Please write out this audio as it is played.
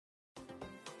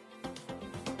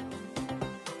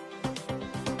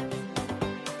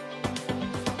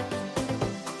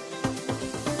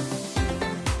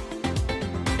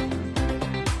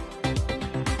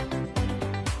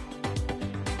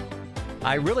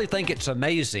I really think it's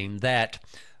amazing that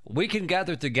we can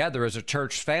gather together as a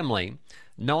church family,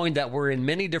 knowing that we're in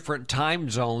many different time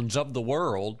zones of the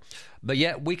world, but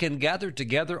yet we can gather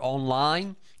together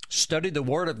online, study the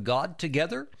Word of God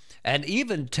together, and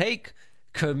even take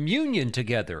communion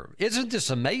together. Isn't this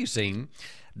amazing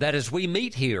that as we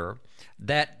meet here,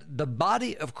 that the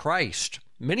body of Christ,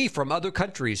 many from other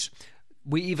countries,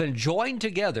 we even join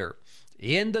together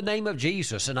in the name of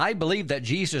Jesus. And I believe that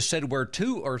Jesus said, where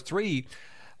two or three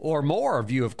or more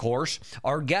of you, of course,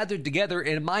 are gathered together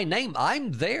in my name,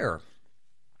 I'm there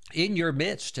in your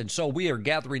midst. And so we are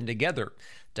gathering together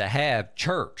to have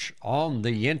church on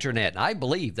the internet. I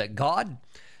believe that God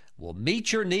will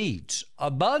meet your needs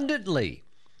abundantly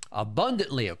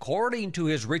according to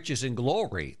his riches and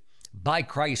glory by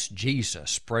Christ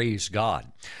Jesus. Praise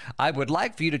God. I would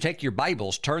like for you to take your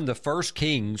Bibles, turn to 1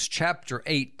 Kings chapter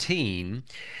 18,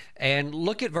 and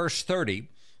look at verse 30.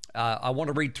 I want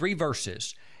to read 3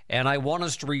 verses, and I want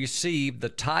us to receive the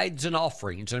tithes and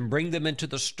offerings and bring them into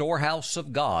the storehouse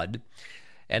of God.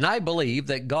 And I believe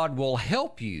that God will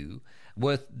help you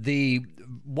with the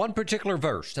one particular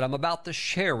verse that I'm about to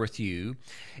share with you.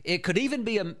 It could even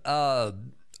be a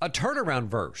turnaround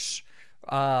verse,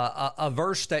 a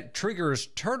verse that triggers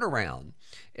turnaround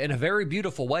in a very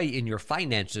beautiful way in your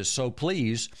finances. So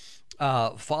please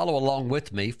follow along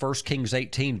with me. 1 Kings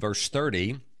 18, verse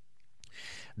 30.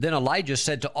 Then Elijah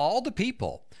said to all the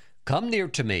people, "Come near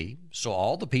to me." So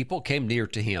all the people came near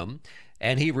to him,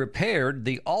 and he repaired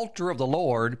the altar of the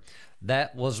Lord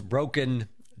that was broken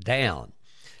down.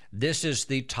 This is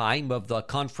the time of the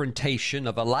confrontation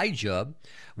of Elijah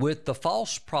with the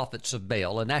false prophets of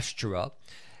Baal and Ashtoreth,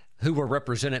 who were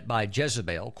represented by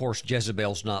Jezebel. Of course,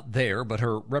 Jezebel's not there, but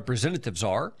her representatives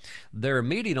are. They're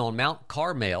meeting on Mount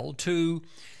Carmel to,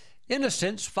 in a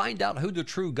sense, find out who the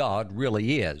true God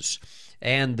really is.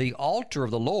 And the altar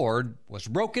of the Lord was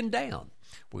broken down.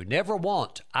 We never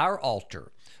want our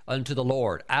altar unto the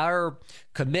Lord, our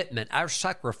commitment, our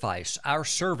sacrifice, our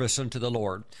service unto the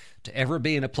Lord to ever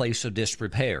be in a place of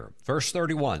disrepair. Verse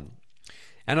 31,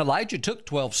 and Elijah took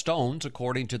 12 stones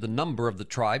according to the number of the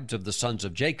tribes of the sons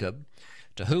of Jacob,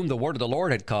 to whom the word of the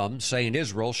Lord had come, saying,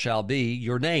 Israel shall be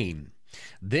your name.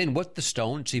 Then with the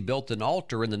stones he built an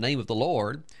altar in the name of the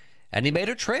Lord, and he made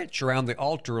a trench around the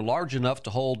altar large enough to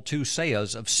hold 2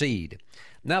 seahs of seed.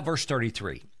 Now verse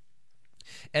 33.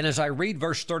 And as I read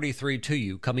verse 33 to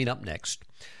you, coming up next,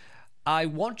 I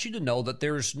want you to know that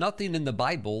there's nothing in the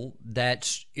Bible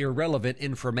that's irrelevant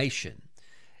information.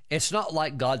 It's not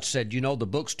like God said, the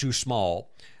book's too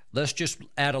small. Let's just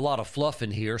add a lot of fluff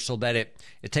in here so that it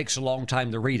takes a long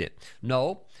time to read it.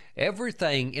 No,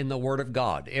 everything in the Word of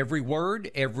God, every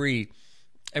word,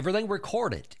 everything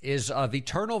recorded is of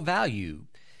eternal value,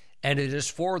 and it is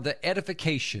for the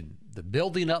edification, the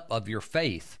building up of your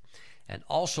faith, and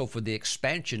also for the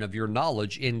expansion of your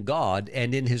knowledge in God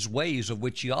and in his ways of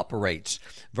which he operates.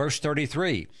 Verse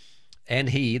 33, and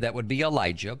he, that would be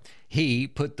Elijah, he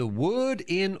put the wood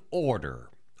in order.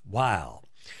 Wow.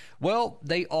 Well,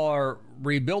 they are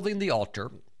rebuilding the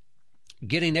altar,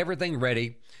 getting everything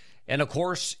ready, and of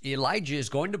course, Elijah is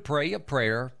going to pray a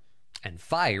prayer, and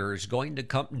fire is going to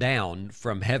come down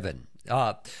from heaven.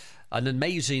 An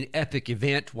amazing epic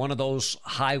event, one of those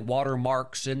high water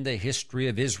marks in the history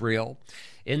of Israel,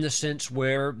 in the sense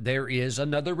where there is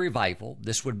another revival.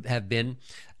 This would have been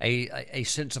a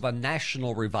sense of a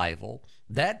national revival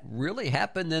that really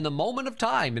happened in a moment of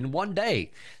time, in one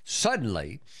day.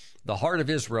 Suddenly, the heart of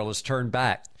Israel is turned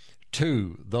back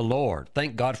to the Lord.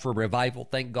 Thank God for revival.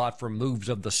 Thank God for moves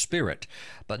of the Spirit.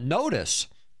 But notice,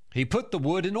 he put the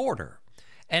wood in order.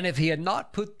 And if he had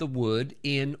not put the wood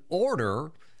in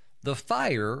order, the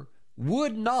fire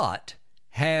would not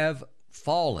have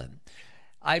fallen.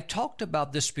 I've talked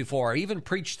about this before. I even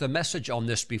preached the message on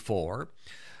this before,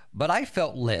 but I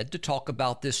felt led to talk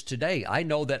about this today. I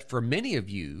know that for many of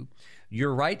you,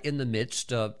 you're right in the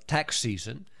midst of tax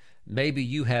season. Maybe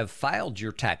you have filed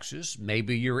your taxes.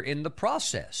 Maybe you're in the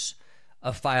process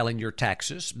of filing your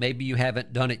taxes. Maybe you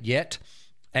haven't done it yet,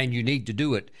 and you need to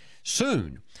do it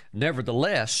soon.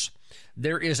 Nevertheless,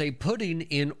 there is a putting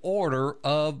in order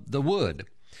of the wood.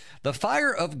 The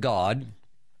fire of God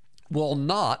will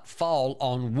not fall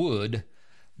on wood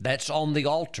that's on the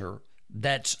altar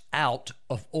that's out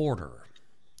of order.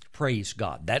 Praise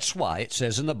God. That's why it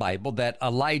says in the Bible that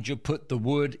Elijah put the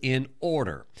wood in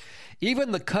order.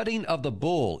 Even the cutting of the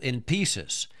bull in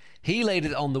pieces, he laid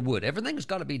it on the wood. Everything's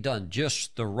got to be done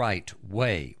just the right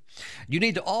way. You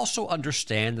need to also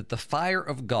understand that the fire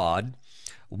of God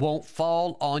won't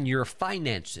fall on your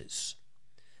finances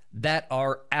that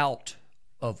are out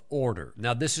of order.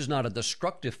 Now, this is not a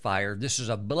destructive fire. This is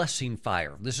a blessing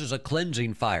fire. This is a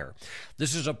cleansing fire.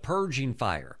 This is a purging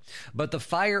fire. But the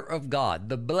fire of God,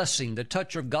 the blessing, the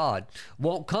touch of God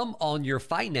won't come on your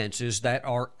finances that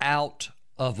are out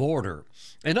of order.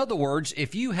 In other words,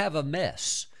 if you have a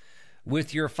mess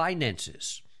with your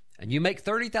finances and you make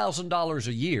 $30,000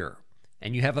 a year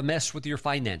and you have a mess with your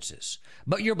finances,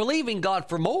 but you're believing God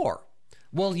for more,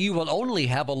 well, you will only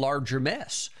have a larger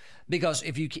mess. Because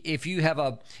if you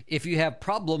have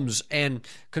problems and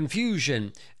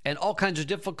confusion and all kinds of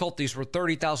difficulties for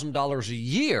 $30,000 a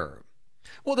year,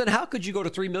 well, then how could you go to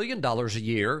 $3 million a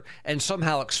year and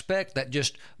somehow expect that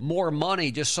just more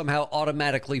money just somehow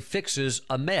automatically fixes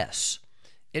a mess?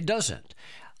 It doesn't.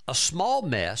 A small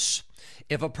mess,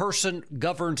 if a person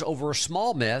governs over a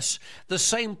small mess, the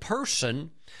same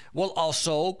person will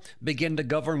also begin to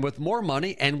govern with more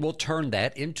money and will turn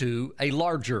that into a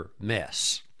larger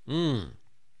mess.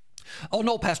 Oh,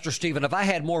 no, Pastor Stephen, if I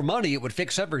had more money, it would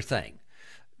fix everything.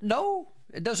 No,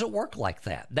 it doesn't work like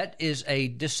that. That is a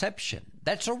deception.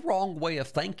 That's a wrong way of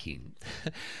thinking.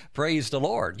 Praise the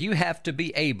Lord. You have to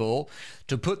be able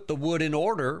to put the wood in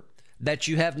order that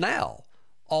you have now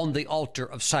on the altar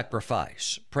of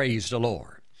sacrifice. Praise the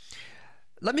Lord.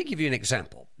 Let me give you an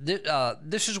example.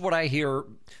 This is what I hear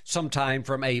sometime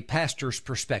from a pastor's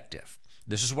perspective.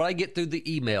 This is what I get through the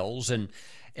emails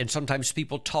and sometimes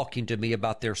people talking to me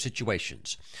about their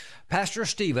situations. Pastor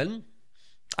Stephen,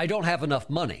 I don't have enough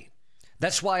money.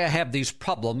 That's why I have these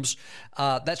problems.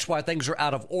 That's why things are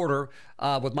out of order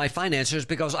with my finances,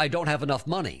 because I don't have enough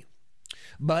money.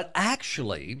 But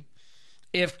actually,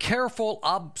 if careful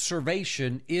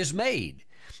observation is made,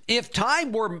 if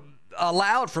time were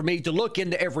allowed for me to look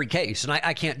into every case, and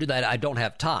I can't do that, I don't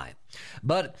have time.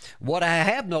 But what I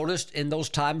have noticed in those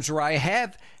times where I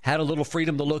have had a little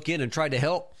freedom to look in and try to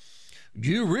help,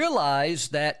 you realize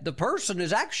that the person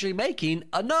is actually making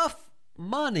enough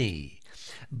money,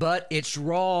 but it's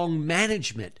wrong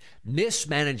management,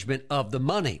 mismanagement of the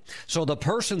money. So the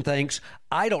person thinks,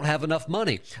 I don't have enough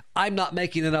money. I'm not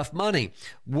making enough money.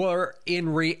 Where in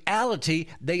reality,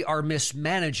 they are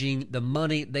mismanaging the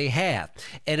money they have.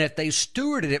 And if they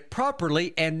stewarded it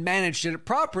properly and managed it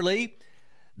properly,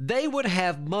 they would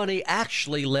have money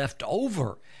actually left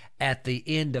over at the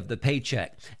end of the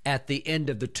paycheck, at the end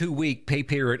of the 2-week pay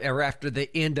period, or after the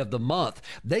end of the month.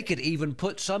 They could even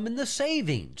put some in the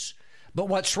savings. But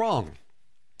what's wrong?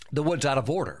 The wood's out of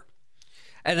order.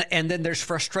 And then there's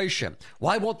frustration.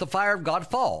 Why won't the fire of God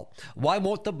fall? Why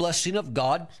won't the blessing of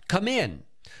God come in?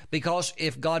 Because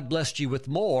if God blessed you with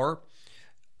more,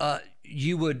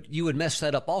 you would mess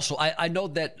that up also. I know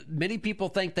that many people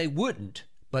think they wouldn't,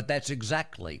 but that's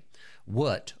exactly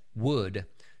what would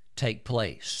take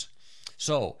place.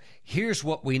 So here's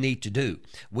what we need to do.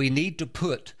 We need to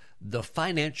put the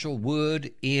financial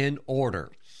wood in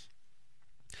order.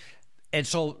 And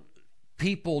so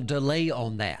people delay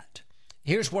on that.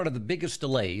 Here's one of the biggest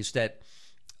delays that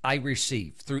I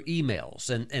receive through emails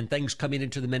and things coming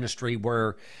into the ministry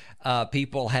where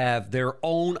people have their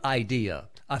own idea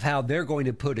of how they're going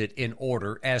to put it in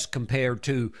order as compared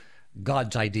to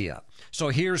God's idea. So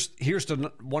here's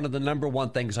one of the number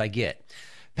one things I get.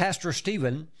 Pastor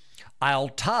Stephen, I'll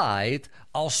tithe.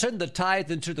 I'll send the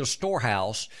tithe into the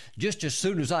storehouse just as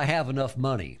soon as I have enough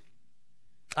money.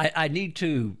 I need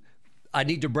to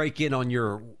break in on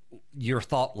your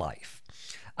thought life.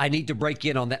 I need to break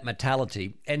in on that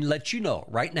mentality and let you know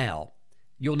right now,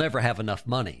 you'll never have enough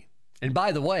money. And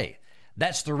by the way,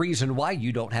 that's the reason why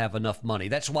you don't have enough money.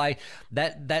 That's why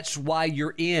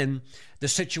you're in the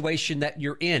situation that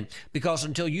you're in. Because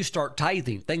until you start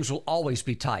tithing, things will always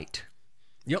be tight.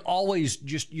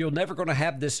 You're never going to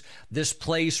have this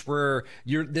place where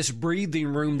you're this breathing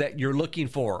room that you're looking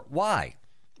for. Why?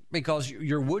 Because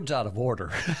your wood's out of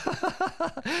order.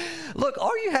 Look,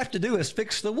 all you have to do is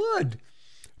fix the wood.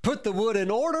 Put the wood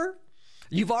in order.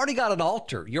 You've already got an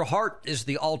altar. Your heart is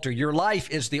the altar. Your life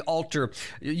is the altar.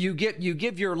 You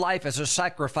give your life as a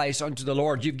sacrifice unto the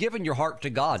Lord. You've given your heart to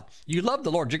God. You love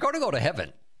the Lord. You're going to go to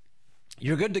heaven.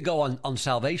 You're good to go on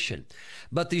salvation.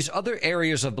 But these other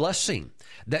areas of blessing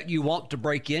that you want to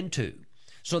break into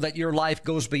so that your life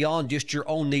goes beyond just your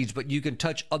own needs, but you can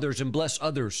touch others and bless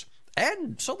others,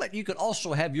 and so that you can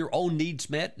also have your own needs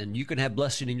met and you can have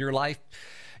blessing in your life.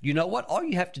 You know what? All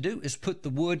you have to do is put the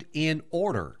wood in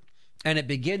order. And it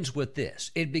begins with this.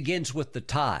 It begins with the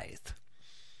tithe.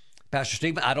 Pastor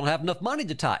Stephen, I don't have enough money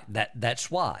to tithe.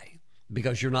 That's why.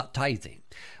 Because you're not tithing.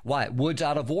 Why? Wood's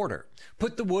out of order.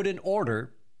 Put the wood in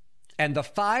order, and the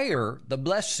fire, the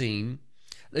blessing,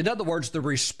 in other words, the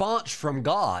response from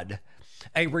God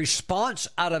A response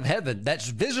out of heaven that's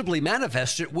visibly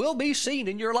manifested will be seen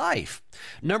in your life.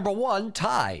 Number one,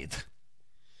 tithe.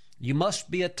 You must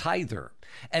be a tither.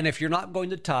 And if you're not going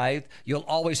to tithe, you'll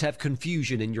always have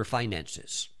confusion in your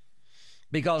finances.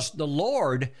 Because the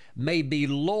Lord may be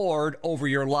Lord over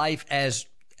your life as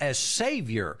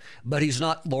Savior, but He's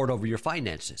not Lord over your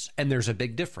finances. And there's a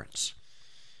big difference.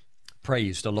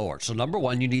 Praise the Lord. So number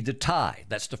one, you need to tithe.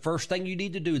 That's the first thing you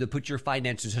need to do to put your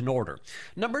finances in order.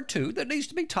 Number two, there needs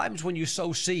to be times when you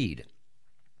sow seed.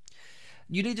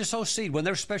 You need to sow seed when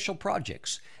there's special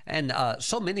projects. And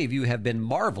so many of you have been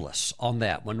marvelous on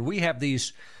that. When we have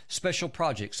these special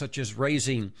projects, such as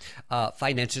raising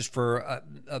finances for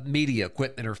media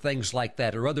equipment or things like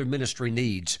that, or other ministry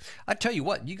needs, I tell you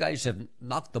what, you guys have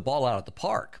knocked the ball out of the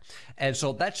park. And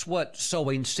so that's what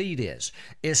sowing seed is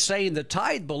saying the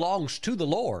tithe belongs to the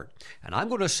Lord, and I'm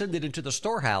going to send it into the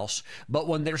storehouse. But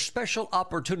when there's special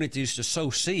opportunities to sow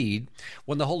seed,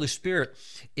 when the Holy Spirit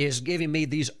is giving me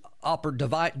these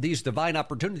divine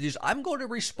opportunities, I'm going to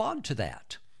respond to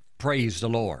that. Praise the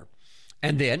Lord.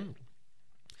 And then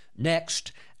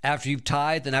next, after you've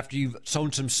tithed and after you've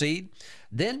sown some seed,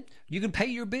 then you can pay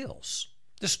your bills.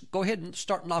 Just go ahead and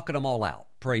start knocking them all out.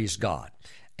 Praise God.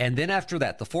 And then after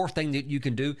that, the fourth thing that you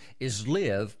can do is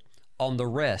live on the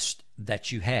rest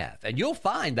that you have. And you'll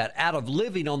find that out of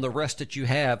living on the rest that you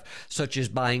have, such as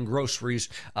buying groceries,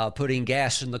 putting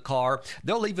gas in the car,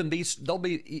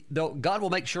 God will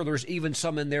make sure there's even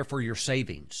some in there for your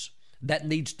savings. That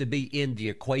needs to be in the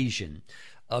equation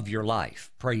of your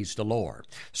life. Praise the Lord.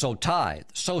 So tithe,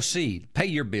 sow seed, pay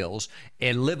your bills,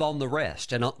 and live on the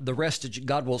rest. And the rest that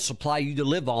God will supply you to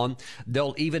live on,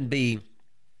 there'll even be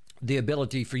the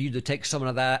ability for you to take some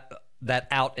of that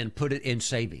out and put it in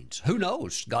savings. Who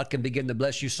knows? God can begin to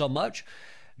bless you so much,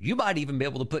 you might even be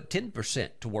able to put 10%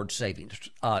 towards savings,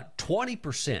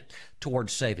 20%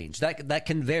 towards savings. That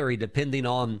can vary depending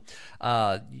on,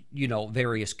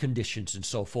 various conditions and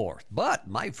so forth. But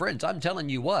my friends, I'm telling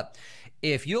you what,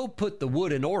 if you'll put the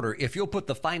wood in order, if you'll put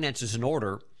the finances in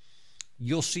order,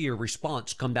 you'll see a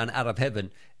response come down out of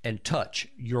heaven and touch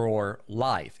your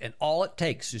life. And all it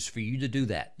takes is for you to do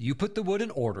that. You put the wood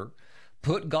in order,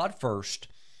 put God first,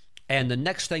 and the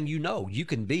next thing you know, you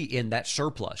can be in that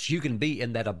surplus. You can be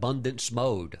in that abundance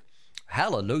mode.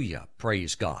 Hallelujah.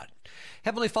 Praise God.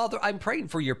 Heavenly Father, I'm praying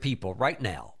for your people right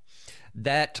now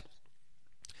that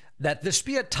this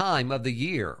be a time of the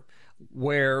year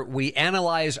where we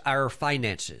analyze our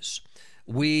finances.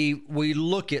 We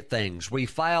look at things. We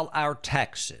file our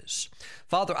taxes.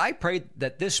 Father, I pray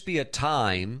that this be a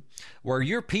time where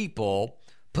your people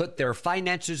put their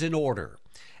finances in order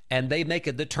and they make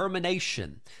a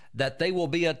determination that they will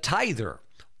be a tither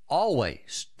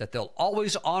always, that they'll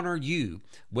always honor you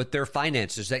with their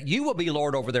finances, that you will be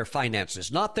Lord over their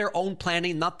finances, not their own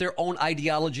planning, not their own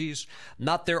ideologies,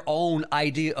 not their own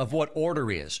idea of what order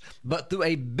is, but through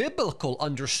a biblical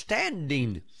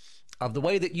understanding of the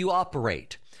way that you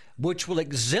operate, which will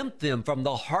exempt them from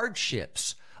the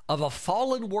hardships of a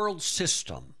fallen world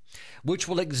system, which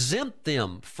will exempt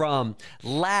them from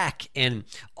lack and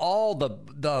all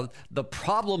the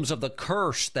problems of the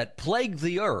curse that plague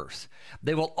the earth.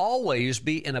 They will always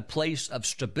be in a place of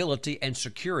stability and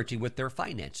security with their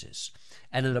finances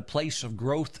and in a place of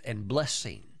growth and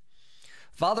blessing.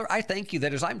 Father, I thank you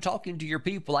that as I'm talking to your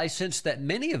people, I sense that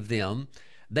many of them,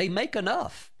 they make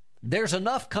enough. There's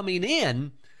enough coming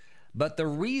in, but the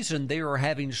reason they are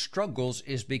having struggles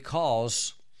is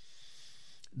because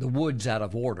the wood's out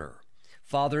of order.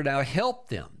 Father, now help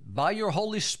them by your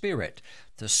Holy Spirit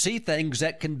to see things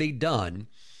that can be done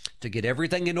to get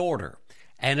everything in order.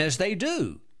 And as they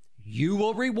do, you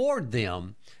will reward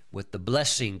them with the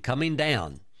blessing coming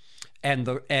down and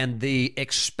the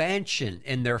expansion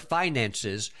in their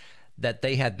finances that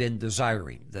they have been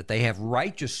desiring, that they have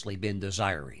righteously been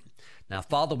desiring. Now,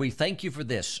 Father, we thank you for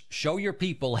this. Show your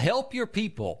people, help your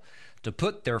people to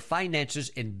put their finances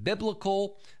in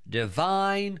biblical,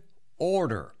 divine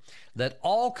order. Let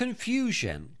all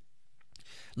confusion,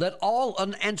 let all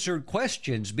unanswered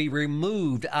questions be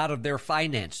removed out of their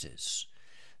finances.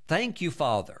 Thank you,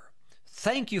 Father.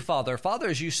 Thank you, Father. Father,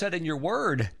 as you said in your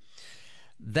word,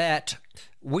 that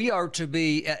we are to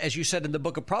be, as you said in the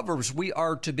book of Proverbs, we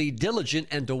are to be diligent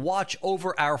and to watch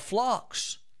over our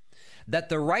flocks. That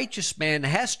the righteous man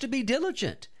has to be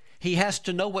diligent. He has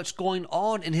to know what's going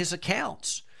on in his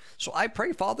accounts. So I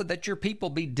pray, Father, that your people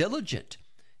be diligent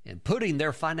in putting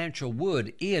their financial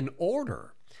wood in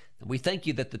order. And we thank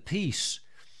you that the peace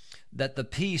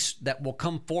that will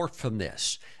come forth from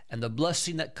this and the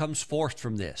blessing that comes forth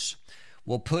from this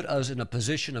will put us in a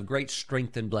position of great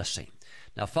strength and blessing.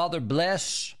 Now, Father,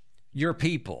 bless your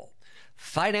people.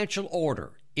 financial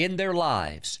order in their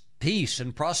lives, peace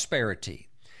and prosperity.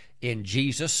 In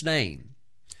Jesus' name,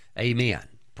 amen.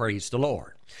 Praise the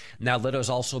Lord. Now let us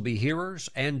also be hearers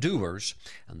and doers,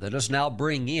 and let us now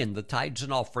bring in the tithes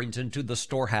and offerings into the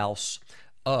storehouse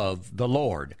of the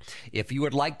Lord. If you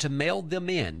would like to mail them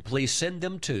in, please send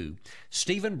them to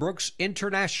Stephen Brooks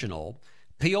International,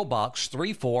 P.O. Box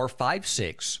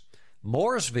 3456,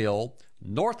 Mooresville,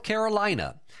 North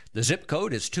Carolina. The zip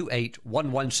code is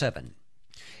 28117.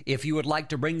 If you would like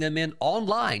to bring them in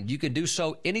online, you can do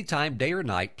so anytime, day or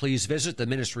night. Please visit the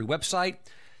ministry website,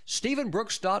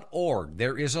 stephenbrooks.org.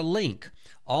 There is a link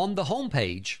on the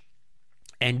homepage,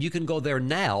 and you can go there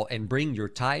now and bring your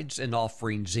tithes and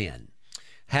offerings in.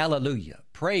 Hallelujah.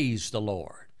 Praise the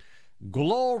Lord.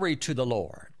 Glory to the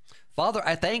Lord. Father,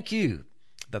 I thank you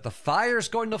that the fire is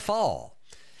going to fall.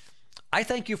 I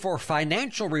thank you for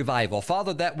financial revival.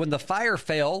 Father, that when the fire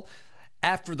fell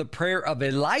after the prayer of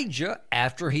Elijah,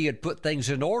 after he had put things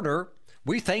in order,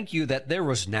 we thank you that there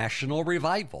was national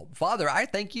revival. Father, I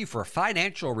thank you for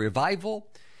financial revival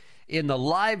in the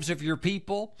lives of your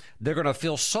people. They're going to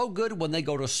feel so good when they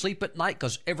go to sleep at night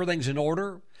because everything's in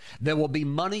order. There will be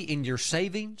money in your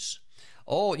savings.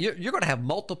 Oh, you're going to have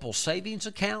multiple savings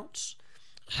accounts.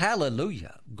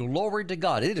 Hallelujah. Glory to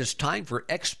God. It is time for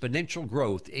exponential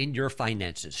growth in your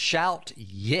finances. Shout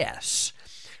yes.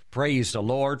 Praise the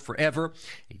Lord forever.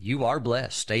 You are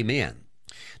blessed. Amen.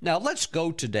 Now let's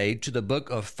go today to the book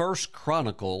of 1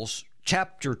 Chronicles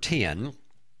chapter 10,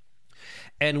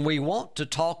 and we want to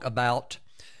talk about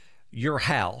your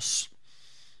house.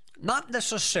 Not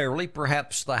necessarily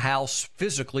perhaps the house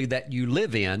physically that you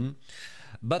live in,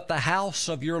 but the house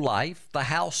of your life, the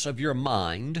house of your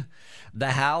mind,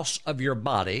 the house of your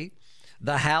body,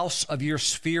 the house of your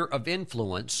sphere of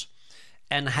influence,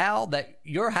 and how that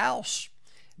your house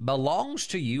belongs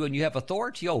to you and you have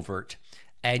authority over it,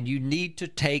 and you need to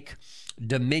take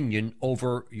dominion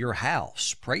over your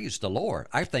house. Praise the Lord.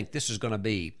 I think this is going to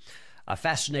be a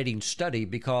fascinating study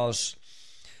because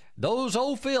those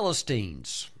old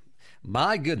Philistines,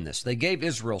 my goodness, they gave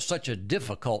Israel such a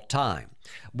difficult time.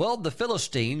 Well, the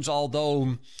Philistines,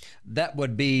 although that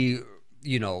would be,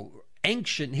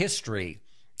 ancient history,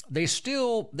 they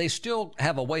still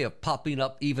have a way of popping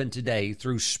up even today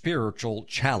through spiritual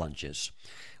challenges.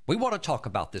 We want to talk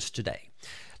about this today.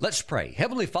 Let's pray.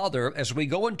 Heavenly Father, as we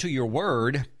go into your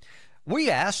word, we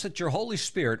ask that your Holy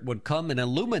Spirit would come and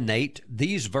illuminate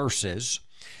these verses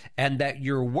and that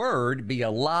your word be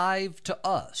alive to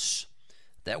us,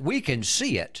 that we can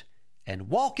see it and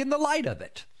walk in the light of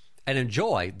it and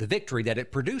enjoy the victory that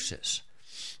it produces.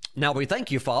 Now we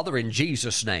thank you, Father, in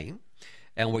Jesus' name,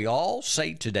 and we all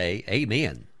say today,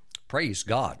 amen. Praise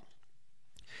God.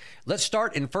 Let's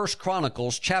start in 1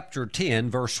 Chronicles chapter 10,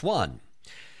 verse 1.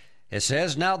 It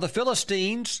says, Now the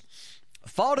Philistines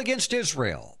fought against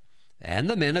Israel, and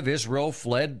the men of Israel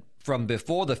fled from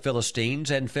before the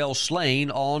Philistines and fell slain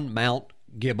on Mount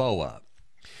Gilboa.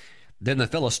 Then the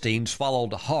Philistines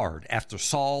followed hard after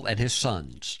Saul and his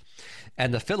sons,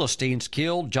 and the Philistines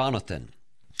killed Jonathan.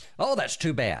 Oh, that's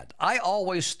too bad. I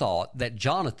always thought that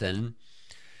Jonathan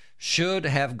should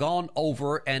have gone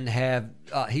over and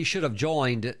he should have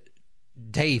joined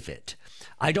David.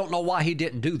 I don't know why he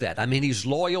didn't do that. I mean, he's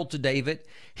loyal to David.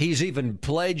 He's even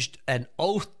pledged an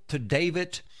oath to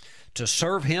David to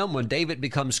serve him when David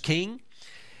becomes king.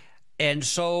 And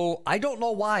so I don't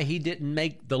know why he didn't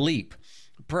make the leap.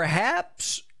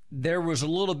 Perhaps there was a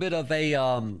little bit of a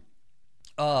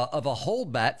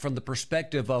holdback from the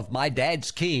perspective of my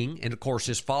dad's king, and of course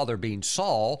his father being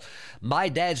Saul. My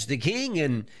dad's the king,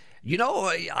 and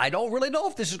I don't really know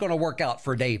if this is going to work out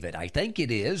for David. I think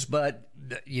it is, but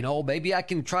maybe I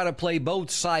can try to play both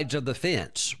sides of the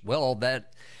fence. Well,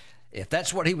 if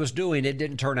that's what he was doing, it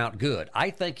didn't turn out good.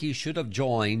 I think he should have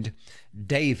joined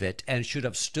David and should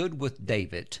have stood with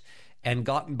David and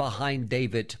gotten behind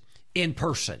David in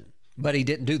person, but he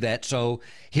didn't do that. So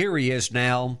here he is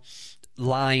now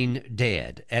lying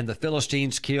dead. And the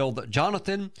Philistines killed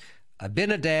Jonathan,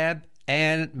 Abinadab,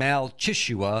 and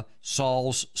Malchishua,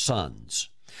 Saul's sons.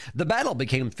 The battle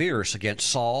became fierce against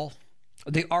Saul.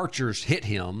 The archers hit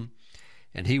him,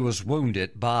 and he was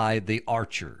wounded by the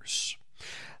archers.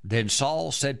 Then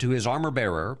Saul said to his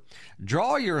armor-bearer,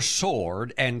 Draw your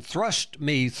sword and thrust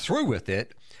me through with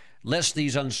it, lest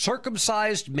these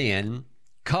uncircumcised men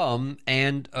come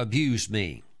and abuse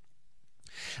me.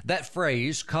 That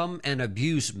phrase, come and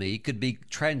abuse me, could be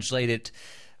translated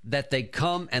that they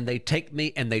come and they take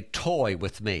me and they toy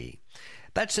with me.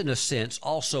 That's in a sense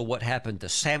also what happened to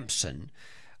Samson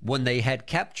when they had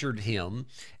captured him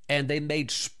and they made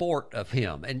sport of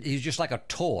him, and he's just like a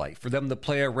toy for them to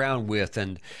play around with,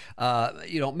 and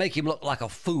make him look like a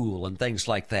fool and things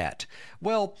like that.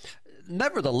 Well,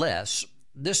 nevertheless,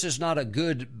 this is not a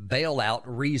good bailout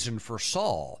reason for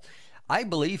Saul. I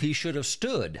believe he should have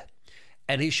stood,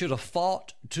 and he should have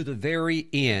fought to the very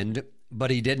end,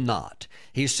 but he did not.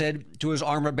 He said to his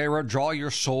armor bearer, "Draw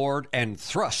your sword and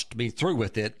thrust me through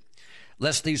with it,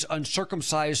 lest these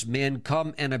uncircumcised men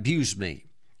come and abuse me."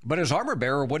 But his armor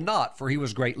bearer would not, for he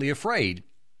was greatly afraid.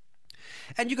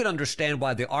 And you can understand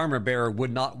why the armor bearer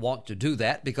would not want to do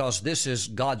that, because this is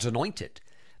God's anointed.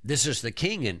 This is the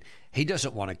king, and he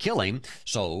doesn't want to kill him.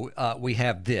 So we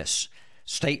have this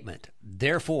statement: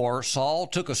 "Therefore Saul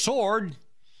took a sword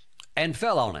and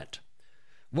fell on it."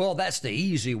 Well, that's the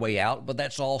easy way out, but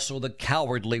that's also the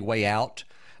cowardly way out.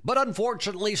 But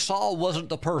unfortunately, Saul wasn't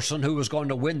the person who was going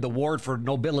to win the award for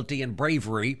nobility and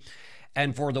bravery,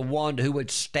 and for the one who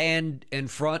would stand in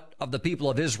front of the people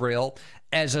of Israel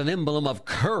as an emblem of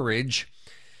courage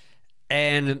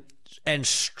and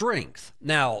strength.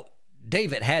 Now,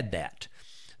 David had that.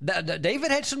 David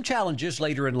had some challenges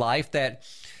later in life that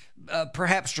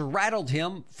perhaps rattled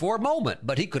him for a moment,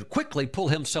 but he could quickly pull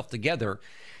himself together.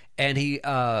 And he,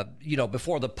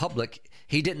 before the public,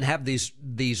 he didn't have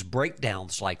these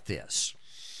breakdowns like this.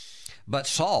 But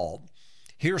Saul,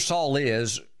 here Saul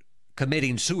is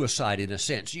committing suicide in a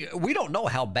sense. We don't know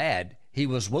how bad he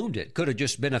was wounded. Could have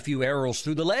just been a few arrows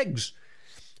through the legs.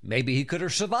 Maybe he could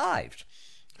have survived.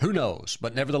 Who knows?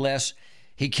 But nevertheless,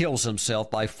 he kills himself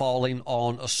by falling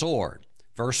on a sword.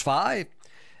 Verse 5,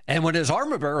 "And when his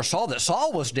armor bearer saw that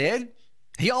Saul was dead,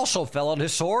 he also fell on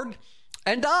his sword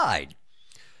and died."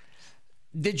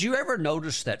 Did you ever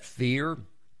notice that fear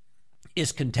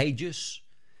is contagious?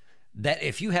 That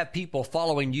if you have people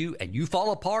following you and you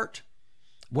fall apart,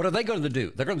 what are they going to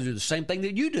do? They're going to do the same thing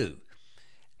that you do.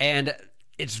 And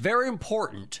it's very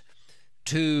important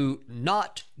to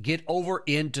not get over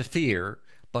into fear,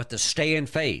 but to stay in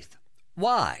faith.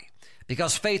 Why?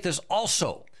 Because faith is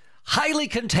also highly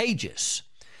contagious.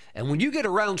 And when you get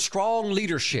around strong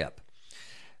leadership,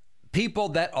 people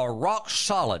that are rock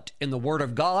solid in the Word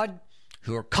of God,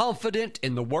 who are confident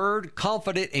in the Word,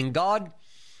 confident in God,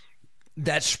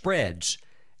 that spreads.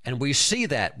 And we see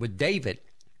that with David,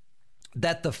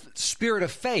 that the spirit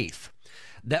of faith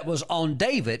that was on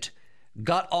David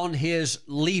got on his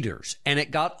leaders, and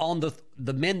it got on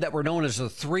the men that were known as the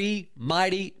three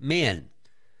mighty men,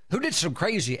 who did some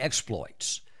crazy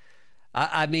exploits.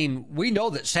 I mean, we know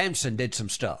that Samson did some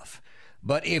stuff,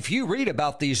 but if you read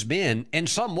about these men, in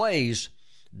some ways,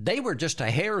 they were just a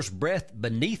hair's breadth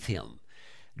beneath him,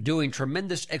 doing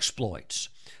tremendous exploits.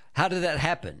 How did that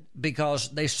happen? Because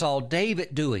they saw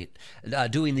David doing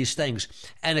these things.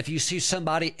 And if you see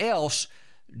somebody else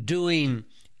doing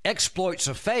exploits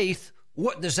of faith,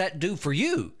 what does that do for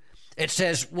you? It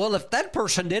says, well, if that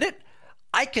person did it,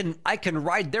 I can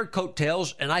ride their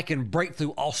coattails and I can break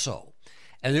through also.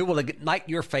 And it will ignite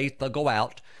your faith. They'll go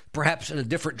out, perhaps in a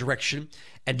different direction,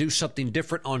 and do something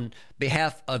different on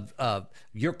behalf of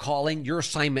your calling, your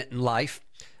assignment in life,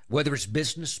 whether it's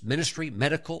business, ministry,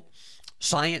 medical,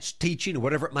 science, teaching, or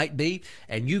whatever it might be.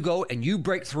 And you go and you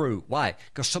break through. Why?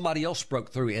 Because somebody else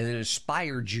broke through and it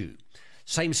inspired you.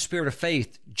 Same spirit of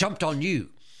faith jumped on you,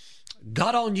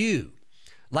 got on you,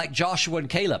 like Joshua and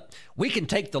Caleb. We can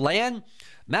take the land.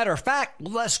 Matter of fact,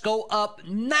 let's go up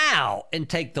now and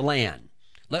take the land.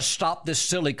 Let's stop this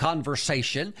silly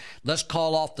conversation. Let's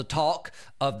call off the talk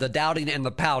of the doubting and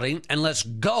the pouting, and let's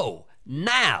go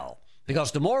now.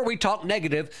 Because the more we talk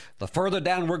negative, the further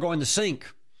down we're going to sink.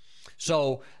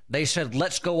 So they said,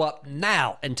 let's go up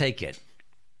now and take it.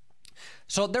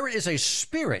 So there is a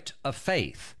spirit of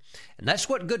faith. And that's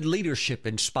what good leadership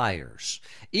inspires.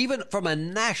 Even from a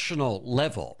national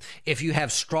level, if you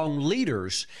have strong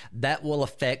leaders, that will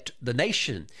affect the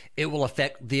nation. It will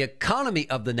affect the economy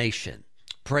of the nation.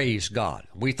 Praise God.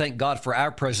 We thank God for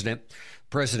our president,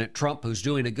 President Trump, who's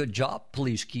doing a good job.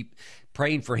 Please keep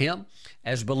praying for him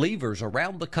as believers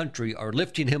around the country are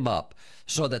lifting him up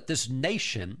so that this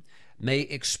nation may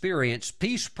experience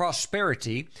peace,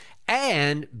 prosperity,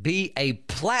 and be a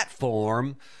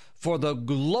platform for the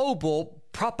global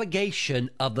propagation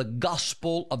of the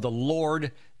gospel of the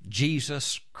Lord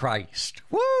Jesus Christ.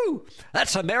 Woo!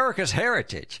 That's America's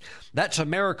heritage. That's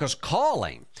America's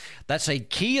calling. That's a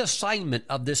key assignment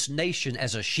of this nation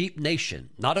as a sheep nation,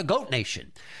 not a goat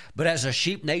nation, but as a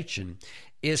sheep nation,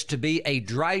 is to be a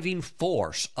driving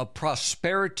force of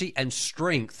prosperity and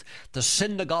strength to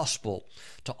send the gospel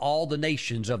to all the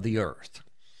nations of the earth.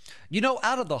 You know,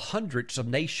 out of the hundreds of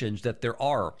nations that there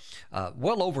are,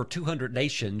 well over 200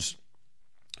 nations,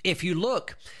 if you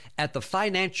look at the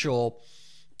financial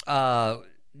uh,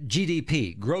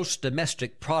 GDP, gross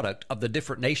domestic product of the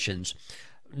different nations,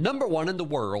 number one in the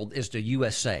world is the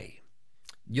USA.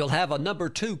 You'll have a number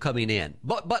two coming in,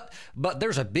 but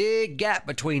there's a big gap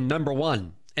between number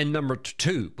one and number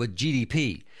two with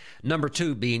GDP. Number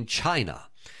two being China.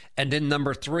 And then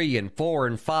number 3 and 4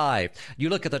 and 5. You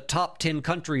look at the top 10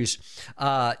 countries,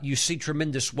 you see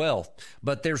tremendous wealth,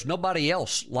 but there's nobody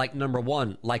else like number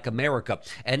one, like America.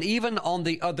 And even on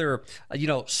the other,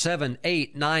 7,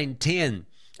 8, 9, 10,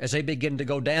 as they begin to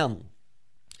go down,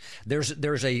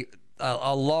 there's a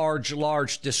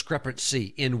large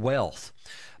discrepancy in wealth.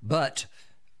 But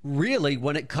really,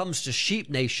 when it comes to sheep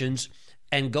nations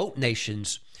and goat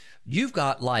nations, you've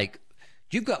got like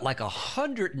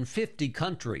 150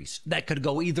 countries that could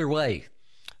go either way.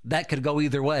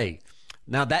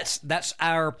 Now that's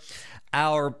our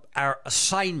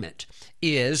assignment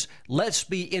is let's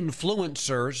be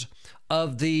influencers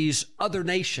of these other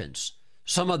nations.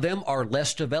 Some of them are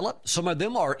less developed. Some of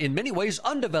them are in many ways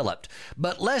undeveloped.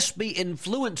 But let's be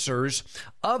influencers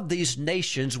of these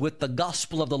nations with the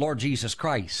gospel of the Lord Jesus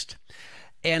Christ.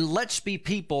 And let's be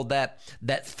people that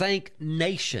thank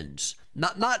nations.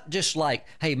 Not just like,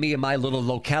 hey, me and my little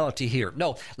locality here.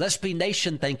 No, let's be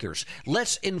nation thinkers.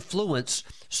 Let's influence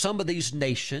some of these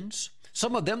nations,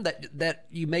 some of them that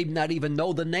you may not even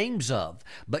know the names of,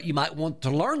 but you might want to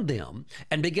learn them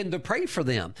and begin to pray for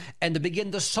them and to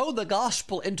begin to sow the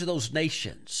gospel into those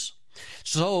nations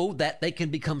so that they can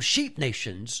become sheep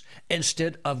nations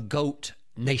instead of goat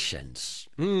nations.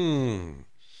 Woo!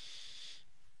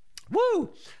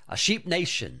 A sheep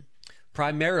nation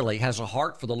primarily has a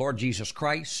heart for the Lord Jesus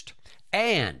Christ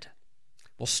and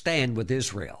will stand with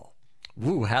Israel.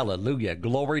 Woo, hallelujah,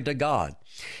 glory to God.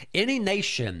 Any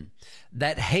nation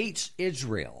that hates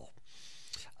Israel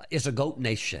is a goat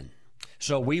nation.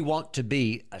 So we want to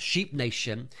be a sheep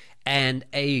nation and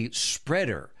a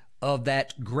spreader of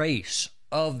that grace,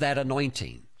 of that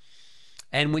anointing.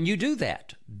 And when you do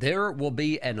that, there will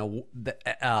be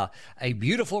a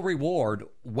beautiful reward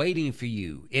waiting for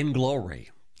you in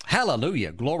glory.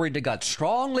 Hallelujah. Glory to God.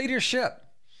 Strong leadership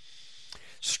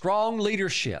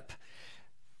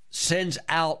sends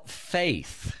out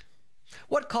faith.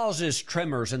 What causes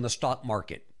tremors in the stock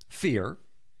market? Fear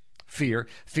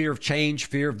of change,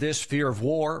 fear of this, fear of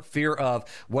war, fear of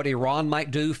what Iran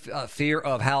might do, fear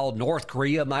of how North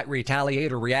Korea might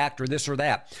retaliate or react or this or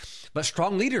that. But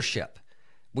strong leadership,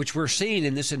 which we're seeing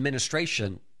in this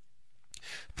administration,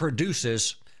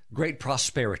 produces great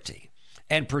prosperity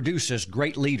and produces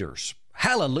great leaders.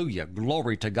 Hallelujah.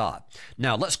 Glory to God.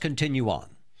 Now let's continue on.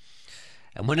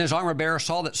 And when his armor bearer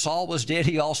saw that Saul was dead,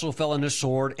 he also fell on his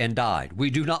sword and died. We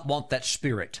do not want that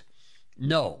spirit.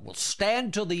 No, we'll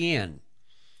stand till the end.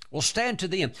 We'll stand to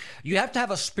the end. You have to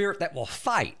have a spirit that will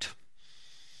fight.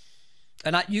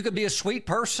 And you can be a sweet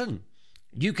person.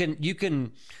 You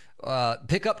can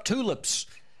pick up tulips,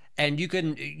 and you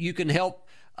can help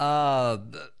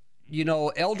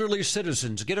elderly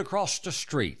citizens get across the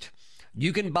street.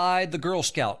 You can buy the Girl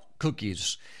Scout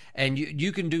cookies, and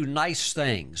you can do nice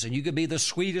things, and you can be the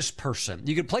sweetest person.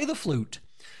 You can play the flute.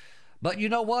 But you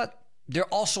know what? There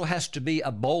also has to be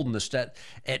a boldness that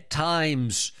at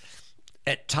times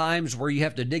where you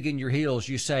have to dig in your heels,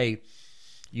 you say,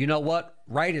 you know what?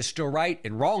 Right is still right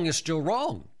and wrong is still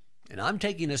wrong. And I'm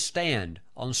taking a stand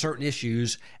on certain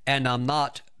issues, and I'm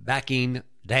not backing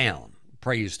down.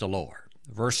 Praise the Lord.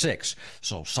 Verse 6,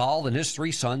 so Saul and his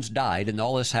 3 sons died, and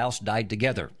all his house died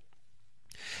together.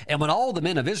 And when all the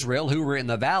men of Israel who were in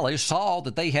the valley saw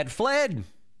that they had fled,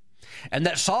 and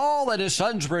that Saul and his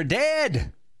sons were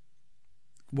dead,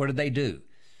 what did they do?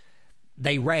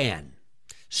 They ran.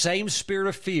 Same spirit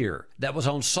of fear that was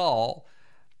on Saul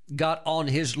got on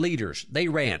his leaders. They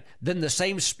ran. Then the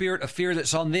same spirit of fear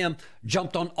that's on them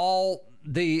jumped on all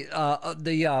the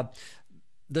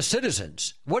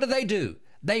citizens. What did they do?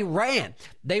 They ran.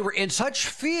 They were in such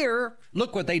fear.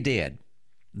 Look what they did.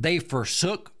 They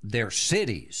forsook their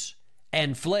cities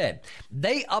and fled.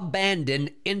 They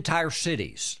abandoned entire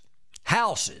cities,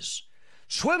 houses,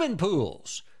 swimming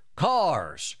pools,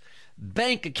 cars,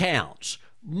 bank accounts,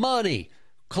 money,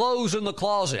 clothes in the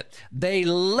closet. They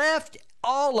left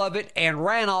all of it and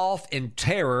ran off in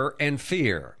terror and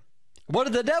fear. What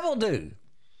did the devil do?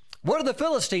 What did the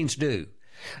Philistines do?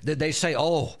 Did they say,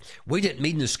 oh, we didn't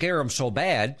mean to scare them so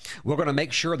bad. We're going to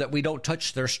make sure that we don't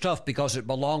touch their stuff because it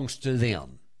belongs to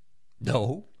them?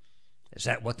 No. Is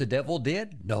that what the devil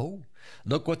did? No.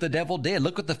 Look what the devil did.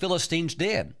 Look what the Philistines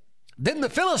did. Then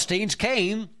the Philistines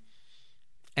came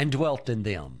and dwelt in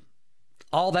them.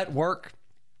 All that work,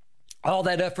 all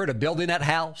that effort of building that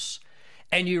house,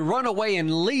 and you run away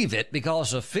and leave it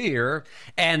because of fear,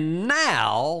 and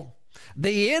now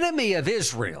The enemy of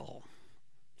Israel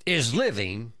is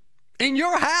living in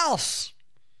your house.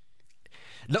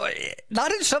 No,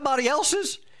 not in somebody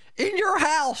else's, in your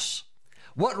house.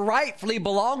 What rightfully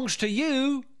belongs to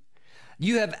you,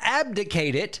 you have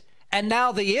abdicated, and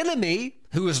now the enemy,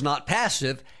 who is not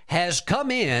passive, has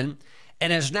come in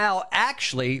and is now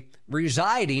actually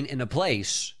residing in a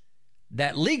place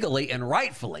that legally and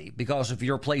rightfully, because of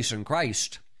your place in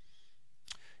Christ,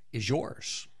 is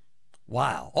yours.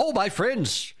 Wow. Oh, my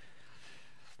friends,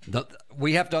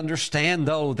 we have to understand,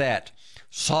 though, that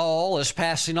Saul is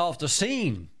passing off the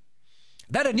scene,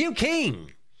 that a new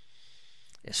king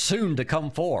is soon to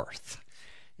come forth,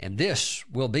 and this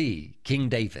will be King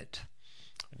David.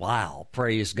 Wow,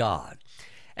 praise God.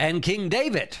 And King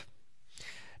David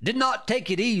did not take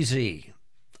it easy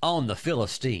on the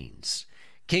Philistines.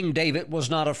 King David was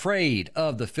not afraid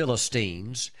of the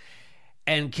Philistines,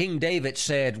 and King David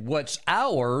said, what's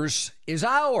ours is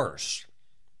ours,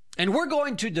 and we're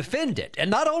going to defend it. And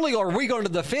not only are we going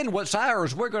to defend what's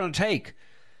ours, we're going to take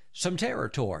some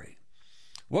territory.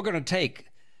 We're going to take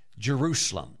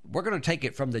Jerusalem. We're going to take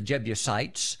it from the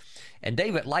Jebusites. And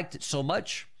David liked it so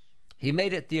much, he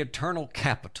made it the eternal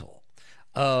capital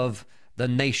of the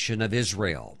nation of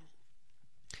Israel.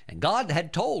 And God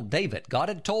had told David, God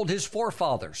had told his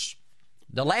forefathers,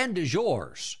 the land is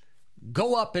yours.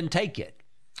 Go up and take it.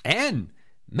 And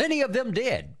many of them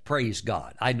did, praise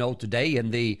God. I know today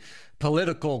in the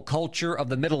political culture of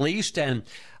the Middle East and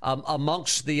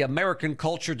amongst the American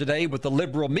culture today with the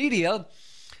liberal media,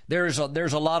 there's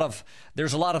a lot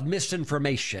of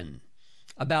misinformation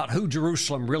about who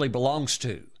Jerusalem really belongs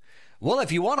to. Well,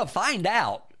 if you want to find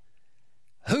out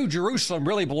who Jerusalem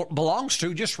really belongs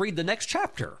to, just read the next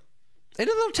chapter, and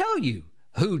it'll tell you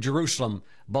who Jerusalem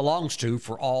belongs to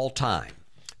for all time.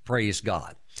 Praise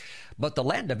God. But the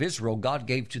land of Israel, God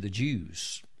gave to the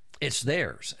Jews. It's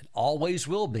theirs. It always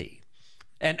will be.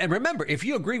 And remember, if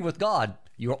you agree with God,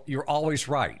 you're always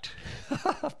right.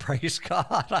 Praise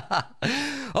God.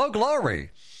 Oh,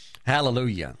 glory.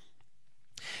 Hallelujah.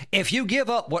 If you give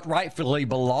up what rightfully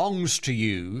belongs to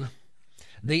you,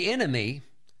 the enemy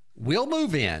will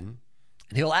move in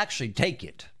and he'll actually take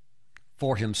it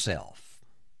for himself.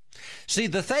 See,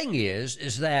 the thing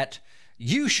is that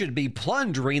you should be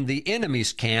plundering the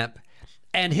enemy's camp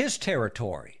and his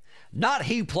territory, not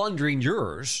he plundering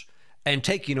yours and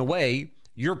taking away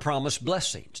your promised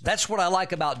blessings. That's what I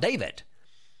like about David.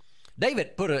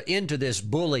 David put an end to this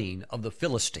bullying of the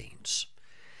Philistines.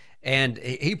 And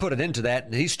he put an end to that,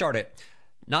 and he started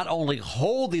not only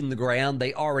holding the ground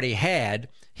they already had,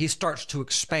 he starts to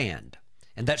expand.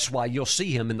 And that's why you'll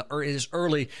see him in his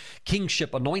early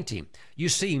kingship anointing. You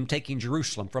see him taking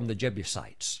Jerusalem from the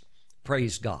Jebusites.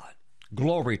 Praise God.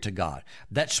 Glory to God.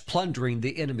 That's plundering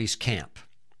the enemy's camp.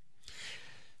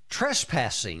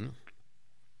 Trespassing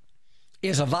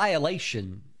is a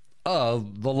violation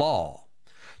of the law.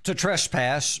 To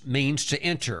trespass means to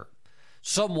enter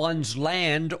someone's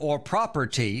land or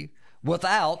property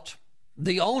without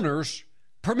the owner's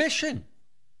permission.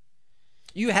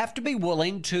 You have to be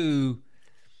willing to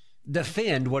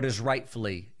defend what is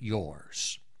rightfully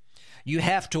yours. You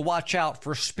have to watch out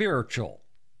for spiritual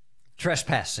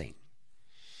trespassing.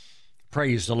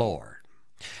 Praise the Lord.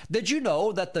 Did you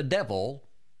know that the devil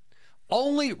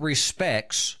only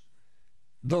respects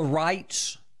the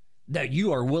rights that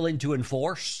you are willing to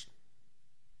enforce?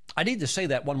 I need to say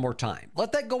that one more time.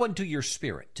 Let that go into your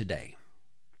spirit today.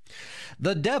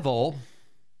 The devil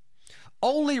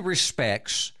only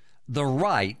respects the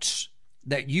rights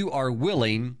that you are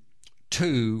willing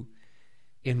to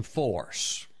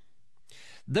enforce.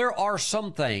 There are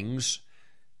some things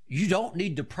you don't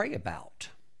need to pray about.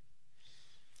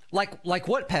 Like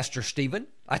what, Pastor Stephen?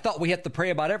 I thought we had to pray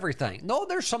about everything. No,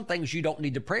 there's some things you don't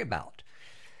need to pray about.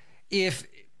 If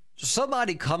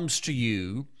somebody comes to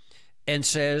you and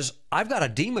says, I've got a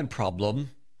demon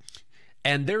problem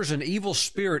and there's an evil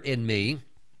spirit in me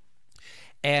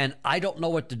and I don't know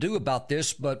what to do about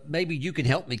this, but maybe you can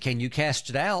help me. Can you cast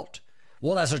it out?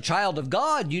 Well, as a child of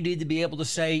God, you need to be able to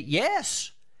say,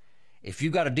 yes. If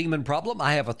you've got a demon problem,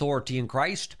 I have authority in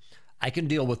Christ. I can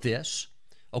deal with this.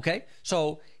 Okay?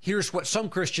 So here's what some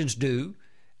Christians do,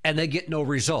 and they get no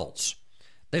results.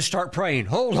 They start praying,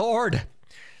 oh, Lord,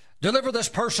 deliver this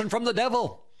person from the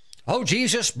devil. Oh,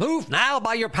 Jesus, move now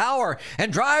by your power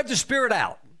and drive the spirit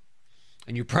out.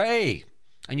 And you pray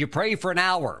for an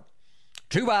hour,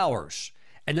 2 hours.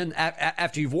 And then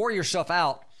after you've wore yourself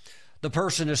out, the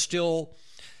person is still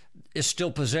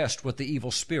possessed with the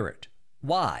evil spirit.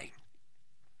 Why?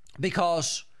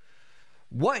 Because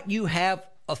what you have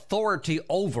authority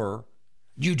over,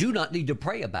 you do not need to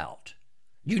pray about.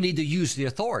 You need to use the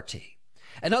authority.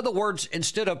 In other words,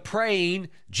 instead of praying,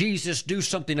 Jesus, do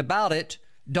something about it,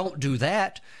 don't do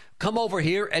that. Come over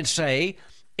here and say,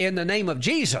 in the name of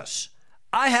Jesus,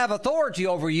 I have authority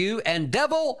over you, and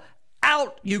devil,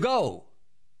 out you go.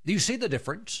 Do you see the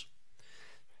difference?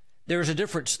 There's a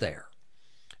difference there.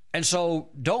 And so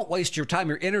don't waste your time,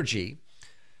 your energy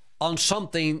on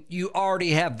something you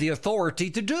already have the authority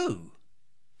to do.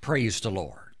 Praise the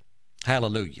Lord.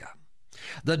 Hallelujah.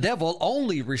 The devil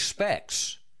only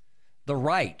respects the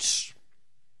rights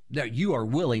that you are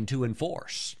willing to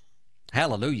enforce.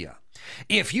 Hallelujah.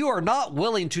 If you are not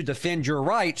willing to defend your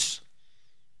rights,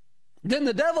 then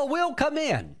the devil will come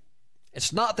in.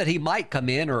 It's not that he might come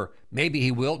in or maybe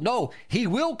he will. No, he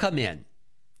will come in.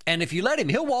 And if you let him,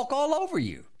 he'll walk all over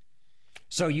you.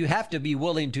 So you have to be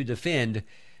willing to defend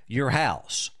your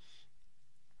house.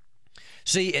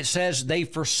 See, it says they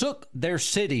forsook their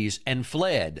cities and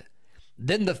fled.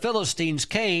 Then the Philistines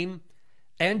came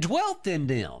and dwelt in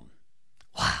them.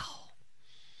 Wow.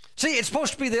 See, it's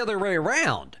supposed to be the other way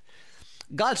around.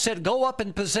 God said, go up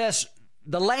and possess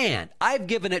the land. I've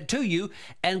given it to you,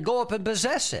 and go up and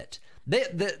possess it.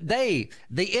 The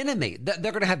enemy,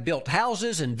 they're going to have built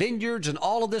houses and vineyards and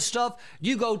all of this stuff.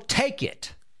 You go take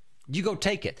it. You go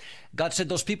take it. God said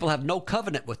those people have no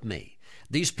covenant with me.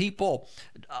 These people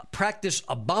practice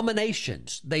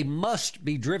abominations. They must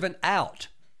be driven out.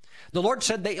 The Lord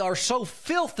said they are so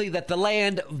filthy that the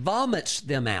land vomits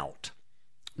them out.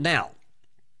 Now,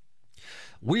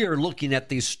 we are looking at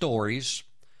these stories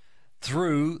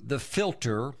through the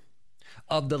filter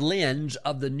of the lens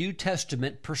of the New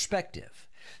Testament perspective.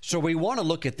 So we want to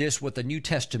look at this with the New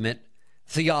Testament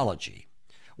theology.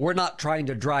 We're not trying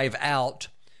to drive out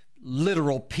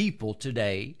literal people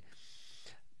today.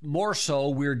 More so,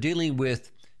 we're dealing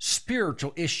with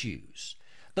spiritual issues,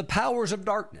 the powers of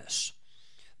darkness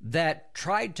that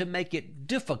tried to make it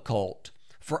difficult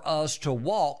for us to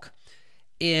walk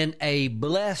in a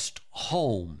blessed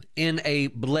home, in a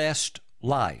blessed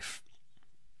life.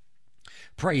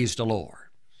 Praise the Lord.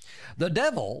 The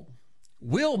devil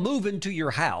will move into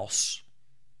your house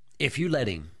if you let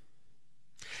him.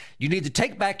 You need to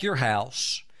take back your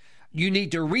house. You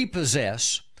need to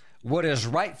repossess what is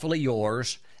rightfully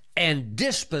yours and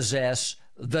dispossess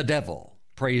the devil.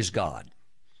 Praise God.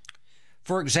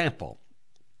 For example,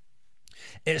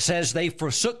 it says they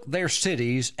forsook their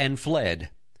cities and fled.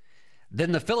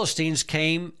 Then the Philistines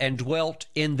came and dwelt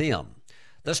in them.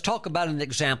 Let's talk about an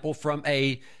example from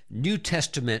a New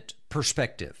Testament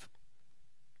perspective.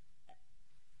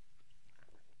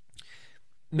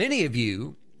 Many of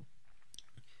you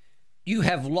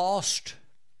have lost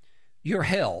your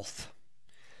health.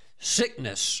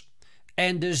 Sickness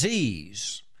and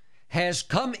disease has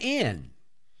come in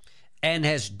and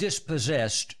has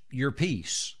dispossessed your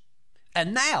peace.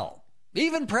 And now,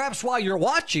 even perhaps while you're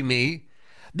watching me,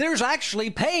 there's actually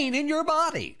pain in your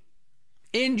body,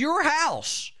 in your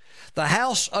house, the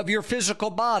house of your physical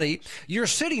body. You're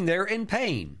sitting there in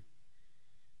pain.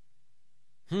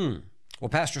 Well,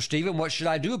 Pastor Stephen, what should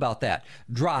I do about that?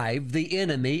 Drive the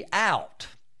enemy out.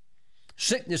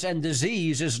 Sickness and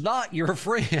disease is not your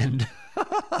friend.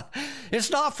 It's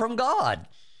not from God.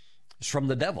 It's from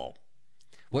the devil.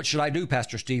 What should I do,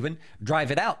 Pastor Stephen?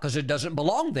 Drive it out, because it doesn't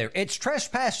belong there. It's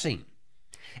trespassing.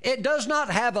 It does not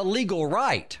have a legal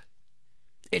right.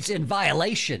 It's in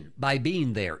violation by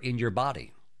being there in your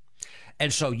body.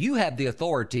 And so you have the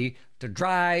authority to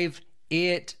drive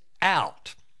it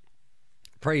out.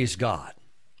 Praise God.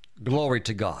 Glory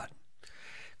to God.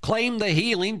 Claim the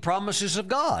healing promises of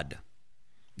God.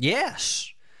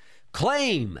 Yes.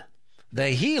 Claim the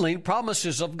healing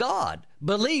promises of God.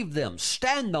 Believe them.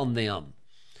 Stand on them.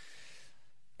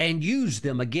 And use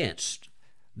them against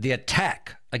the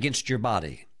attack against your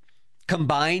body.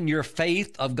 Combine your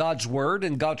faith of God's word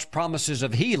and God's promises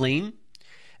of healing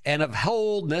and of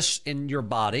wholeness in your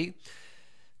body.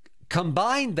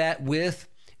 Combine that with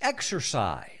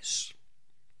exercise.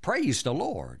 Praise the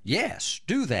Lord. Yes,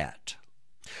 do that.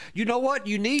 You know what?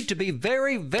 You need to be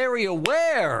very, very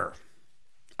aware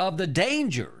of the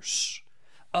dangers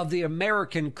of the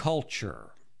American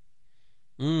culture.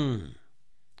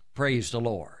 Praise the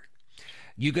Lord.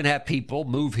 You can have people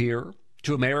move here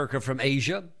to America from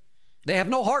Asia. They have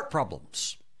no heart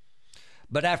problems.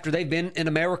 But after they've been in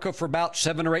America for about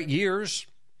 7 or 8 years,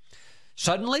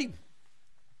 suddenly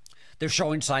they're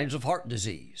showing signs of heart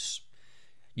disease.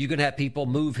 You can have people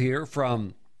move here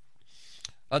from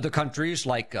other countries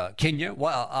like Kenya.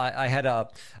 Well, I had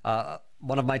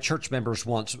one of my church members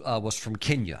once was from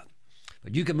Kenya.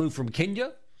 But you can move from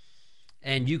Kenya,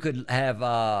 and you could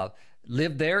have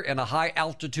lived there in a high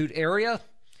altitude area,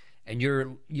 and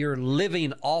you're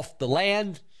living off the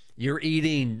land, You're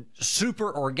eating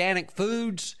super organic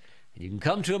foods. And you can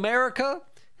come to America,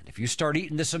 and if you start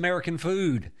eating this American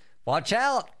food, watch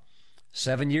out.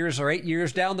 7 years or 8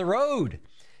 years down the road,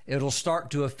 it'll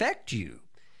start to affect you.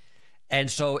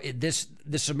 And so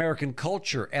this American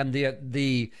culture and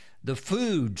the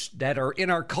foods that are in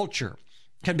our culture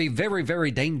can be very,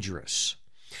 very dangerous.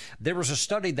 There was a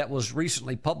study that was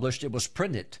recently published. It was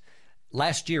printed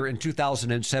last year in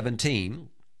 2017.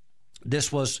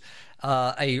 This was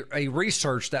a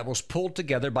research that was pulled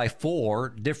together by 4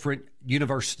 different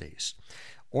universities: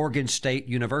 Oregon State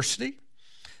University,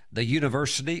 the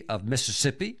University of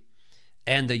Mississippi,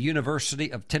 and the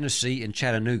University of Tennessee in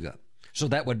Chattanooga. So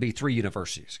that would be 3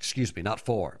 universities, excuse me, not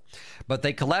 4. But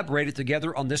they collaborated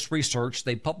together on this research.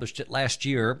 They published it last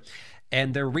year,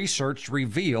 and their research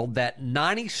revealed that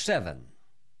 97,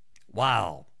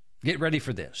 wow, get ready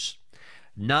for this,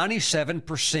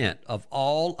 97% of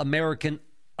all American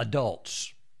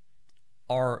adults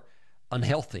are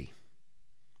unhealthy.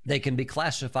 They can be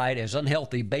classified as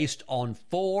unhealthy based on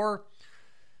 4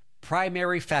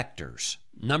 primary factors.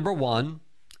 Number 1,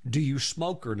 do you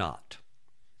smoke or not?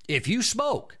 If you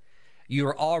smoke,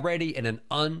 you're already in an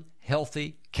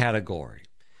unhealthy category.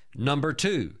 Number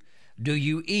 2, do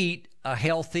you eat a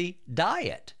healthy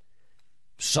diet?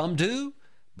 Some do,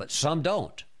 but some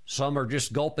don't. Some are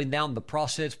just gulping down the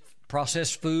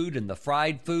processed food and the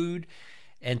fried food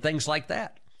and things like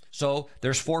that. So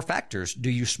there's 4 factors. Do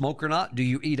you smoke or not? Do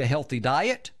you eat a healthy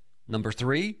diet? Number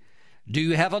 3, do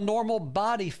you have a normal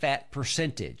body fat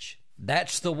percentage?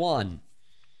 That's the one.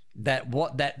 That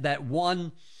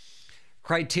one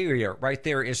criteria right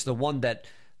there is the one that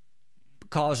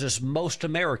causes most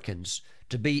Americans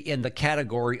to be in the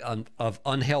category of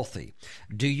unhealthy.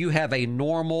 Do you have a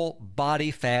normal body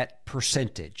fat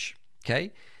percentage?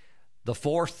 Okay. The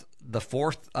fourth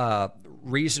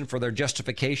reason for their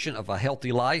justification of a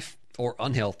healthy life or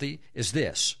unhealthy is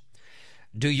this: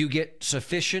 do you get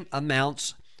sufficient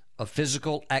amounts of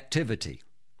physical activity?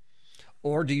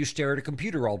 Or do you stare at a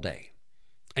computer all day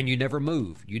and you never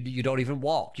move? You don't even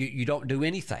walk. You don't do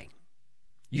anything.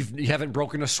 You haven't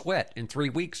broken a sweat in 3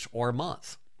 weeks or a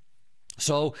month.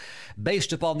 So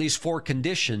based upon these 4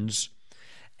 conditions,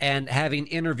 and having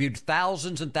interviewed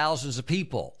thousands and thousands of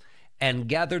people and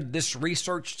gathered this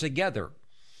research together,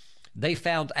 they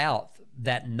found out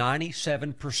that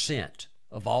 97%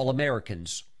 of all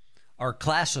Americans are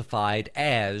classified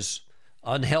as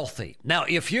unhealthy. Now,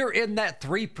 if you're in that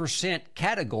 3%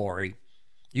 category,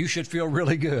 you should feel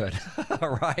really good,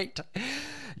 right?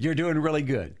 You're doing really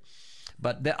good.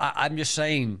 But I'm just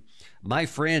saying, my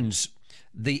friends,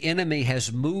 the enemy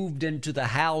has moved into the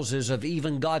houses of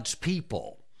even God's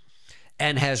people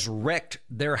and has wrecked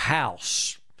their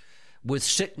house with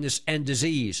sickness and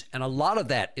disease. And a lot of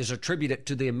that is attributed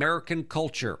to the American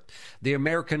culture, the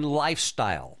American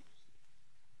lifestyle.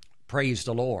 Praise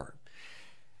the Lord.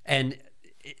 And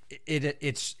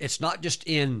it's not just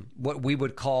in what we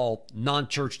would call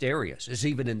non-churched areas. It's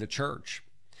even in the church.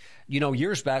 You know,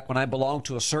 years back when I belonged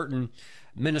to a certain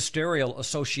ministerial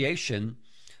association,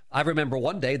 I remember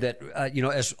one day that,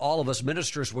 as all of us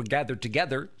ministers were gathered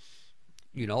together,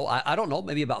 I don't know,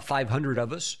 maybe about 500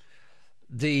 of us,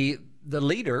 the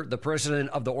leader, the president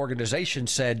of the organization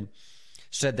said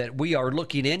that we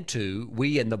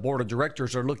and the board of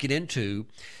directors are looking into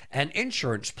an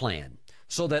insurance plan,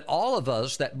 so that all of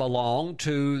us that belong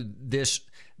to this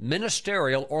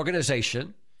ministerial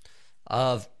organization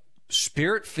of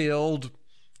Spirit-filled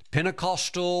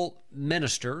Pentecostal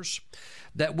ministers,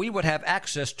 that we would have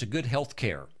access to good health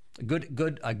care,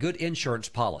 a good insurance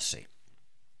policy.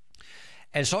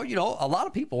 And so, a lot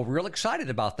of people were real excited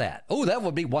about that. Oh, that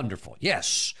would be wonderful.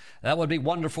 Yes, that would be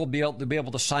wonderful to be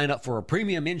able to sign up for a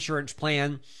premium insurance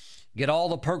plan, get all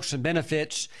the perks and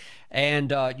benefits,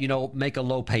 and, make a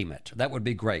low payment. That would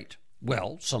be great.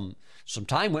 Well, some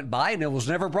time went by and it was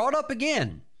never brought up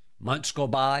again. Months go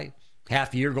by,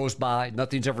 half a year goes by,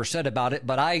 nothing's ever said about it.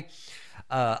 But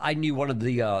I knew one of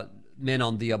the men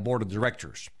on the board of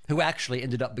directors who actually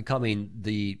ended up becoming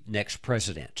the next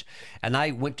president. And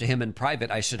I went to him in private.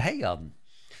 I said, hey,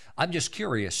 I'm just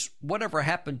curious, whatever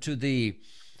happened to the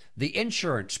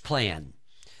insurance plan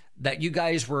that you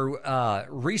guys were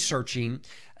researching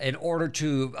in order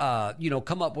to,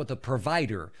 come up with a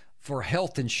provider for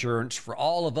health insurance for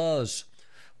all of us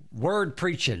word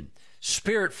preaching,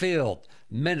 Spirit-filled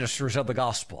ministers of the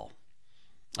gospel?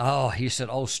 Oh, he said,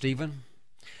 oh, Stephen,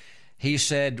 he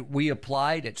said, we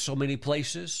applied at so many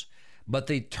places, but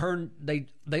they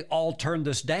all turned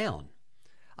us down.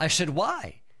 I said,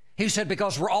 why? He said,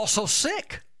 because we're all so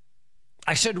sick.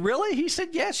 I said, really? He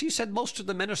said, yes. He said, most of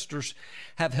the ministers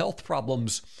have health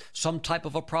problems, some type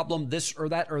of a problem, this or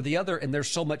that or the other, and there's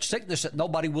so much sickness that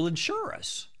nobody will insure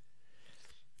us.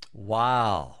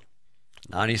 Wow.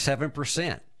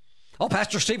 97%. Oh,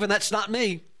 Pastor Stephen, that's not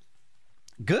me.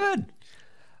 Good.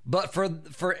 But for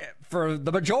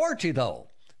the majority, though,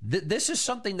 this is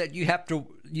something that you have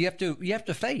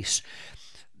to face.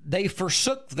 They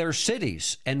forsook their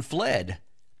cities and fled.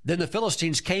 Then the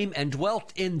Philistines came and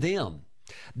dwelt in them.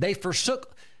 They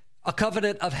forsook a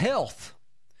covenant of health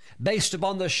based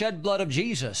upon the shed blood of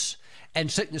Jesus,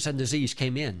 and sickness and disease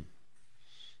came in.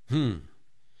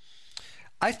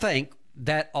 I think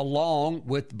that along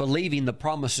with believing the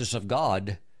promises of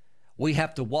God, we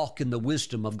have to walk in the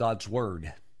wisdom of God's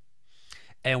word.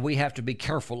 And we have to be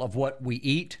careful of what we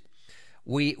eat.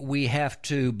 We have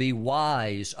to be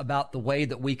wise about the way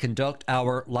that we conduct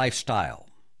our lifestyle.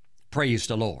 Praise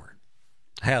the Lord.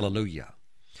 Hallelujah.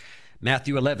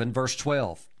 Matthew 11, verse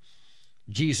 12.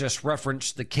 Jesus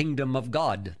referenced the kingdom of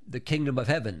God, the kingdom of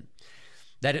heaven,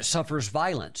 that it suffers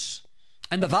violence,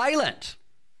 and the violent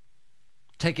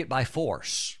take it by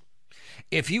force.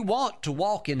 If you want to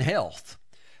walk in health,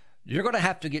 you're going to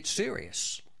have to get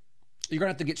serious. You're going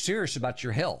to have to get serious about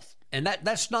your health. And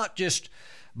that's not just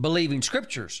believing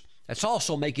scriptures. That's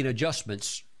also making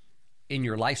adjustments in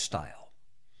your lifestyle.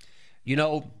 You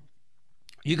know,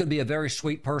 you can be a very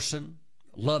sweet person,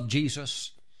 love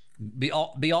Jesus, be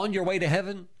on your way to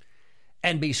heaven,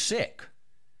 and be sick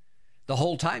the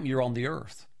whole time you're on the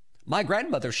earth. My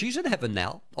grandmother, she's in heaven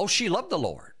now. Oh, she loved the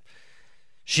Lord.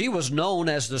 She was known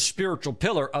as the spiritual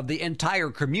pillar of the entire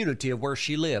community of where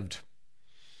she lived.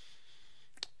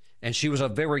 And she was a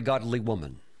very godly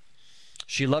woman.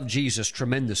 She loved Jesus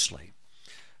tremendously.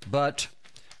 But,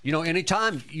 you know,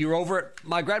 anytime you're over at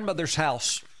my grandmother's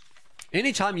house,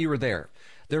 anytime you were there,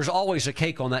 there's always a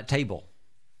cake on that table.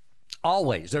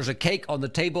 Always. There's a cake on the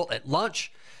table at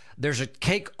lunch. There's a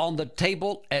cake on the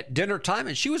table at dinner time.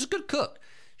 And she was a good cook.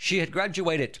 She had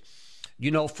graduated,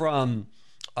 you know, from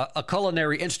a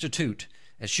culinary institute.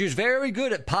 And she was very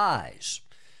good at pies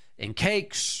and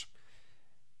cakes.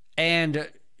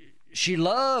 And she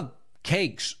loved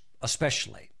cakes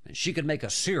especially. And she could make a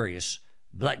serious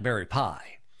blackberry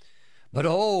pie. But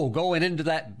oh, going into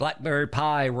that blackberry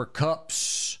pie were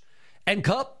cups and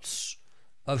cups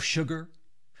of sugar.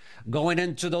 Going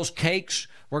into those cakes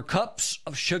were cups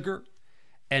of sugar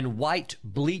and white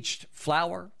bleached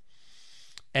flour.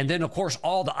 And then, of course,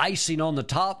 all the icing on the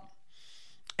top.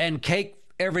 And cake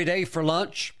every day for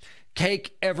lunch.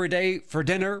 Cake every day for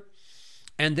dinner.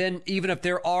 And then even if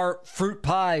there are fruit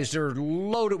pies, they're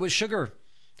loaded with sugar.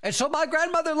 And so my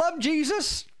grandmother loved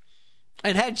Jesus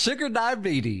and had sugar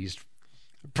diabetes.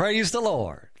 Praise the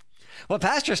Lord. Well,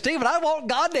 Pastor Stephen, I want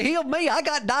God to heal me. I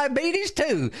got diabetes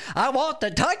too. I want the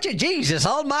touch of Jesus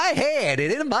on my head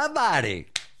and in my body.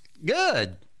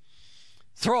 Good.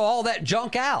 Throw all that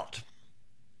junk out.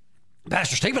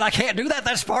 Pastor Stephen, I can't do that.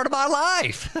 That's part of my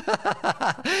life.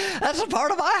 That's a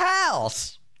part of my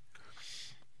house.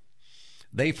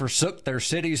 They forsook their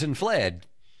cities and fled.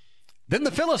 Then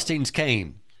the Philistines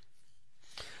came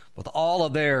with all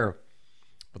of their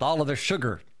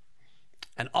sugar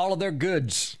and all of their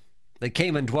goods. They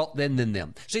came and dwelt then in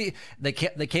them. See, they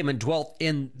came and dwelt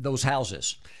in those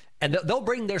houses. And they'll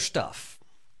bring their stuff.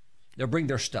 They'll bring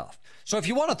their stuff. So if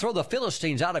you want to throw the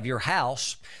Philistines out of your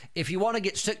house, if you want to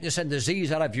get sickness and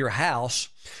disease out of your house,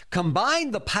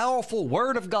 combine the powerful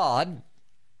Word of God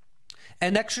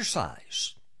and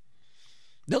exercise.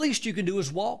 The least you can do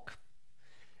is walk.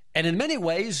 And in many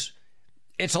ways,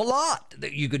 it's a lot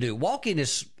that you can do. Walking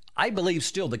is, I believe,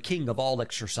 still the king of all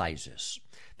exercises,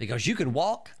 because you can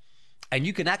walk and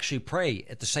you can actually pray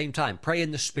at the same time, pray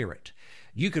in the Spirit.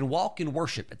 You can walk and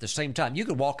worship at the same time. You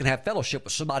can walk and have fellowship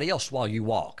with somebody else while you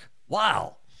walk.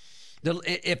 Wow.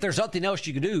 If there's nothing else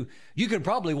you can do, you can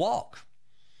probably walk.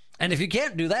 And if you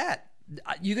can't do that,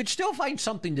 you could still find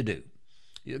something to do.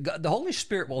 The Holy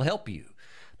Spirit will help you.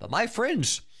 But my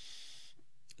friends,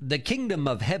 the kingdom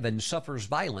of heaven suffers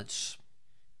violence,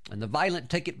 and the violent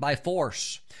take it by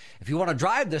force. If you want to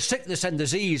drive the sickness and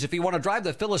disease, if you want to drive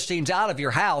the Philistines out of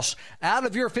your house, out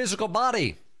of your physical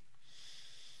body,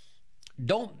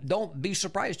 don't be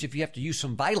surprised if you have to use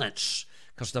some violence,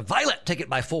 because the violent take it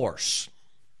by force.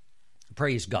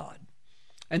 Praise God.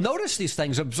 And notice these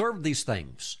things. Observe these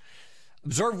things.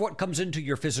 Observe what comes into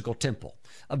your physical temple.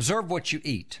 Observe what you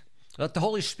eat. Let the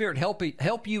Holy Spirit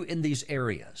help you in these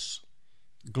areas.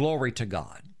 Glory to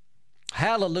God.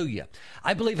 Hallelujah.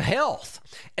 I believe health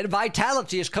and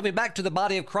vitality is coming back to the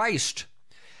body of Christ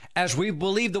as we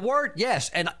believe the Word, yes,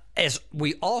 and as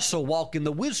we also walk in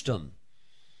the wisdom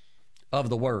of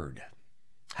the Word.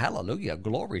 Hallelujah.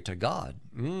 Glory to God.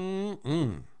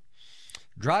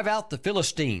 Drive out the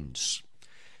Philistines.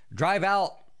 Drive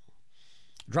out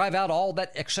all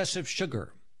that excessive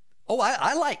sugar. Oh,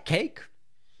 I like cake,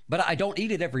 but I don't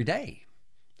eat it every day.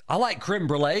 I like creme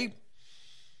brulee,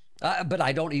 but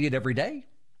I don't eat it every day.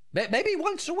 Maybe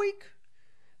once a week.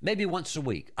 Maybe once a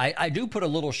week. I do put a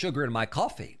little sugar in my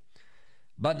coffee,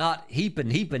 but not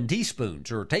heaping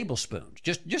teaspoons or tablespoons,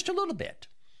 just a little bit.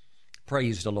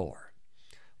 Praise the Lord.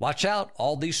 Watch out,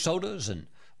 all these sodas and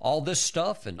all this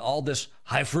stuff and all this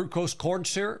high fructose corn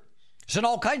syrup. It's in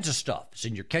all kinds of stuff. It's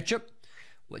in your ketchup.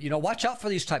 Watch out for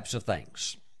these types of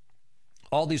things.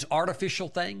 All these artificial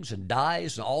things and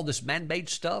dyes and all this man-made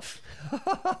stuff.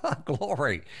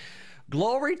 Glory.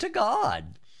 Glory to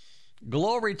God.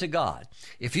 Glory to God.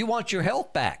 If you want your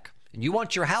health back and you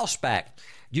want your house back,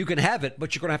 you can have it,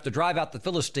 but you're going to have to drive out the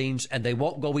Philistines, and they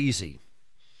won't go easy.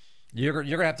 You're going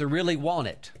to have to really want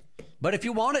it. But if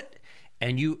you want it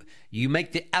and you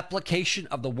make the application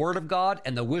of the Word of God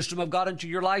and the wisdom of God into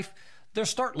your life, they'll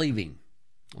start leaving.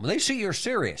 When they see you're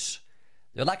serious,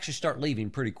 they'll actually start leaving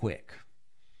pretty quick.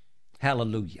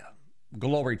 Hallelujah.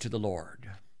 Glory to the Lord.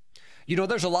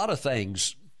 There's a lot of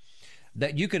things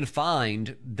that you can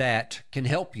find that can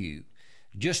help you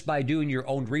just by doing your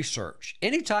own research.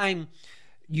 Anytime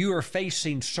you are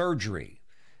facing surgery,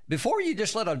 before you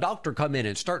just let a doctor come in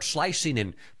and start slicing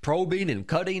and probing and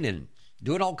cutting and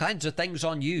doing all kinds of things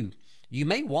on you, you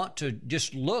may want to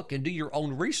just look and do your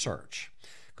own research,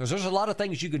 because there's a lot of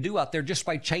things you can do out there just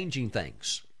by changing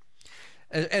things.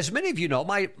 As many of you know,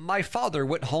 my father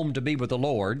went home to be with the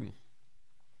Lord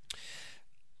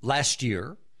last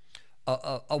year.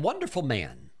 A wonderful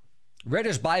man, read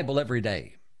his Bible every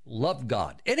day, loved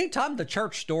God. Anytime the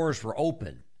church doors were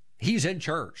open, he's in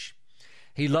church.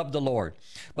 He loved the Lord.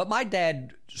 But my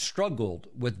dad struggled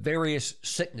with various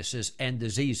sicknesses and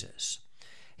diseases.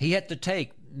 He had to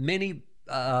take many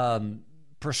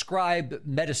prescribed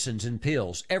medicines and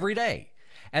pills every day.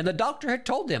 And the doctor had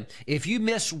told him, if you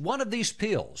miss one of these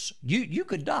pills, you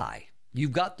could die.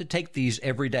 You've got to take these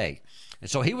every day. And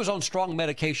so he was on strong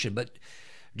medication. But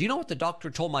do you know what the doctor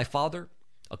told my father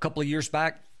a couple of years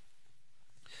back?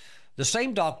 The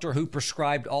same doctor who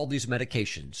prescribed all these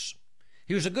medications.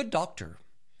 He was a good doctor.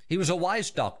 He was a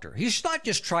wise doctor. He's not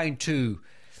just trying to,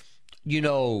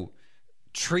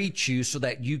 treat you so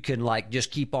that you can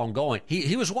just keep on going.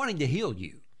 He was wanting to heal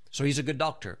you. So he's a good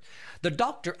doctor. The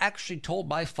doctor actually told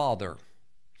my father,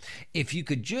 if you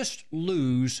could just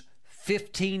lose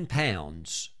 15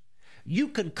 pounds, you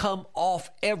can come off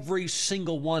every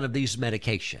single one of these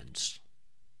medications.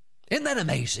 Isn't that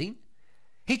amazing?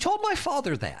 He told my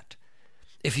father that.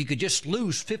 If you could just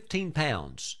lose 15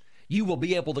 pounds, you will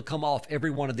be able to come off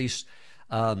every one of these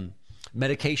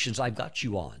medications I've got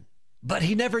you on. But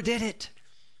he never did it.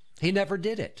 He never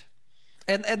did it.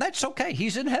 And that's okay.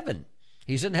 He's in heaven.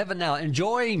 He's in heaven now,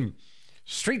 enjoying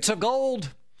streets of gold,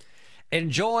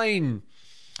 enjoying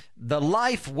the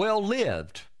life well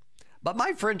lived. But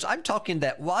my friends, I'm talking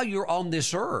that while you're on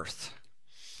this earth,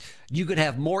 you can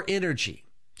have more energy.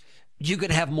 You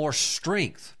can have more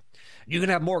strength. You can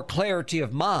have more clarity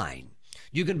of mind.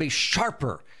 You can be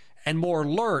sharper and more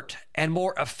alert and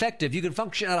more effective. You can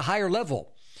function at a higher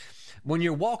level when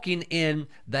you're walking in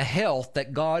the health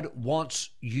that God wants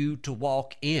you to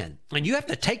walk in. And you have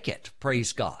to take it,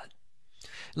 praise God.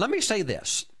 Let me say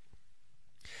this.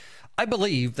 I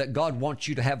believe that God wants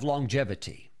you to have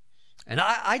longevity. And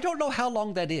I don't know how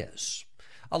long that is.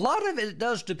 A lot of it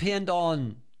does depend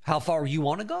on how far you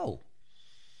want to go.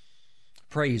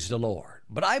 Praise the Lord.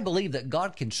 But I believe that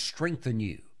God can strengthen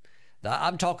you.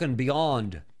 I'm talking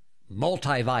beyond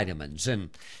multivitamins and,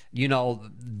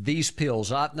 these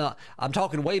pills. I'm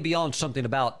talking way beyond something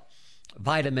about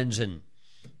vitamins and,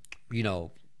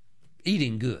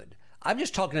 eating good. I'm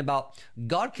just talking about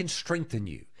God can strengthen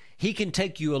you. He can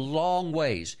take you a long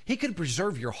ways. He can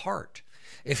preserve your heart.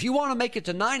 If you want to make it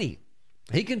to 90,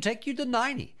 he can take you to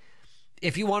 90.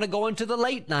 If you want to go into the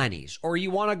late 90s or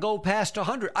you want to go past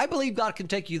 100, I believe God can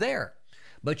take you there.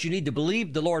 But you need to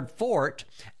believe the Lord for it,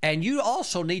 and you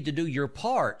also need to do your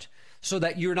part so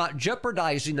that you're not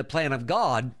jeopardizing the plan of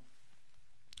God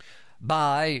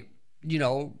by,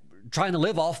 trying to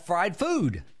live off fried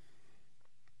food.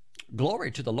 Glory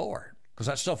to the Lord, because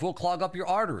that stuff will clog up your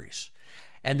arteries.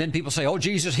 And then people say, oh,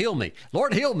 Jesus, heal me.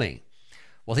 Lord, heal me.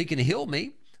 Well, he can heal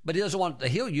me, but he doesn't want to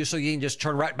heal you so you can just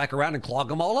turn right back around and clog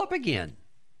them all up again.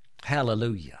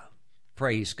 Hallelujah.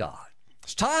 Praise God.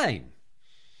 It's time.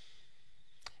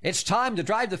 It's time to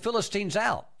drive the Philistines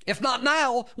out. If not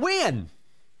now, when?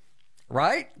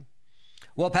 Right?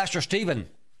 Well, Pastor Stephen,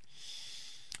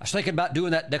 I was thinking about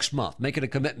doing that next month, making a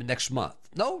commitment next month.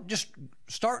 No, just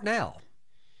start now.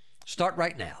 Start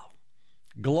right now.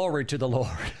 Glory to the Lord.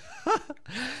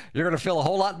 You're going to feel a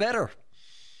whole lot better.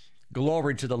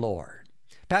 Glory to the Lord.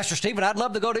 Pastor Stephen, I'd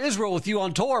love to go to Israel with you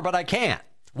on tour, but I can't.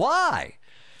 Why?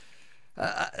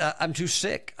 I'm too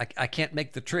sick. I can't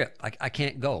make the trip. I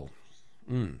can't go.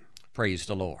 Praise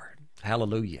the Lord.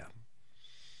 Hallelujah.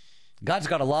 God's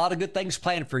got a lot of good things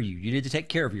planned for you. You need to take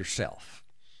care of yourself.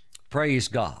 Praise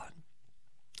God.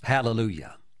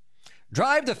 Hallelujah.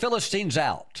 Drive the Philistines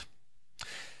out.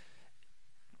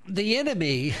 The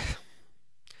enemy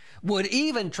would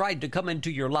even try to come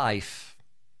into your life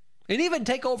and even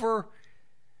take over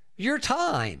your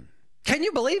time. Can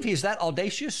you believe he's that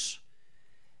audacious?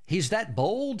 He's that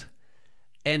bold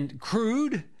and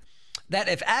crude that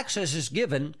if access is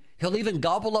given, he'll even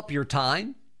gobble up your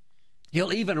time.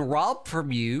 He'll even rob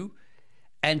from you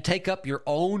and take up your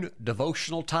own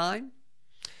devotional time.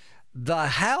 The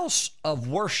house of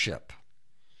worship,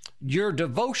 your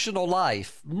devotional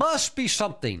life, must be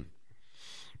something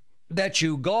that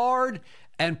you guard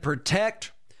and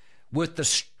protect with the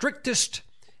strictest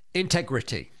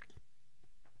integrity.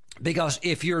 Because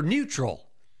if you're neutral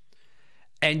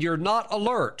and you're not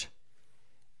alert,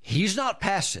 he's not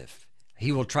passive.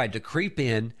 He will try to creep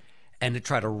in and to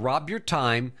try to rob your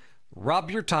time.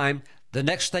 The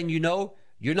next thing you know,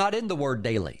 you're not in the Word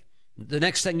daily. The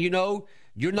next thing you know,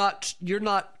 you're not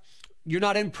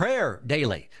in prayer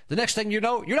daily. The next thing you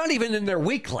know, you're not even in there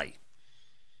weekly.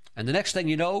 And the next thing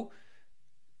you know,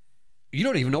 you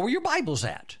don't even know where your Bible's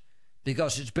at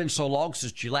because it's been so long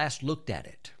since you last looked at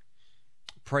it.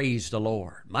 Praise the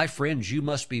Lord. My friends, you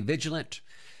must be vigilant.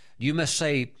 You must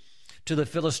say to the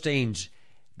Philistines,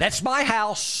 that's my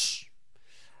house.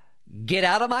 Get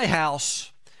out of my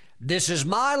house. This is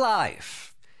my life.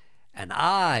 And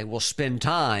I will spend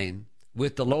time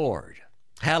with the Lord.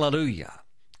 Hallelujah.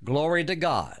 Glory to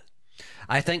God.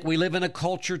 I think we live in a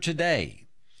culture today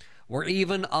where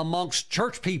even amongst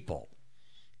church people,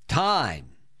 time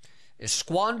is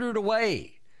squandered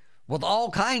away with all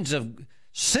kinds of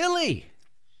silly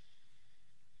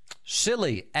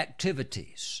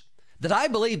activities that I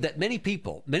believe that many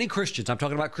people, many Christians, I'm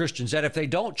talking about Christians, that if they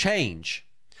don't change,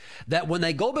 that when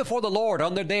they go before the Lord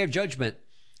on their day of judgment,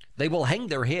 they will hang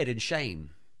their head in shame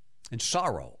and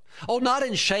sorrow. Oh, not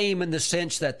in shame in the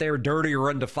sense that they're dirty or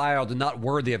undefiled and not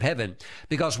worthy of heaven,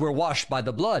 because we're washed by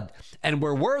the blood, and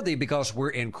we're worthy because we're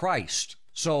in Christ.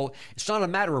 So it's not a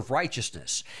matter of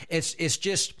righteousness. It's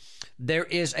just there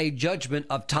is a judgment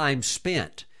of time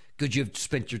spent. Could you have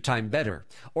spent your time better?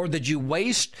 Or did you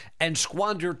waste and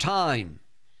squander time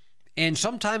in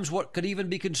sometimes what could even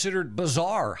be considered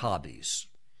bizarre hobbies?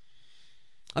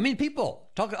 I mean, I'm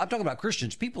talking about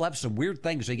Christians. People have some weird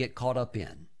things they get caught up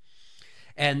in.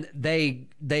 And they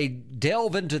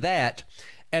delve into that,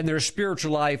 and their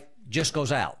spiritual life just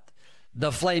goes out.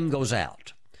 The flame goes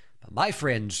out. But my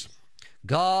friends,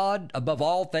 God, above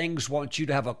all things, wants you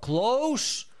to have a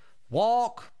close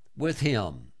walk with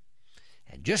Him.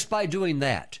 And just by doing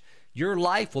that, your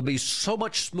life will be so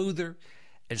much smoother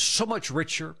and so much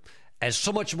richer and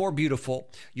so much more beautiful.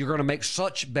 You're going to make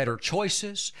such better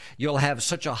choices. You'll have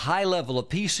such a high level of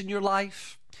peace in your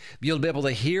life. You'll be able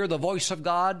to hear the voice of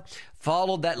God,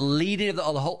 follow that leading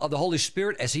of the Holy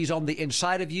Spirit as He's on the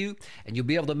inside of you, and you'll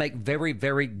be able to make very,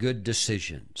 very good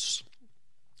decisions.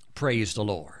 Praise the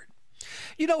Lord.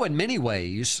 You know, in many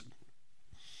ways,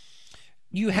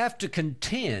 you have to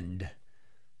contend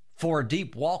for a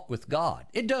deep walk with God.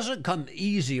 It doesn't come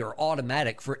easy or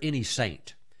automatic for any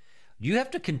saint. You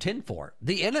have to contend for it.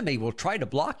 The enemy will try to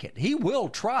block it. He will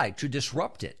try to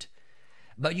disrupt it.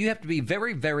 But you have to be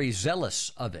very, very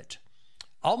zealous of it.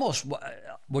 Almost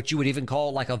what you would even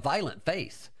call like a violent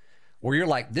faith, where you're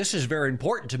like, this is very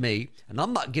important to me, and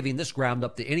I'm not giving this ground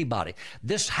up to anybody.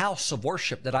 This house of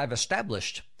worship that I've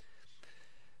established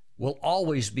will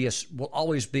always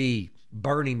be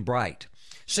burning bright.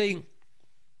 See,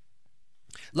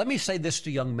 let me say this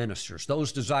to young ministers,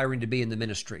 those desiring to be in the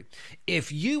ministry.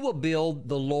 If you will build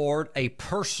the Lord a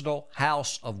personal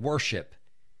house of worship,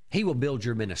 He will build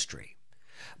your ministry.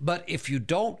 But if you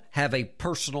don't have a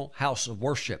personal house of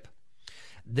worship,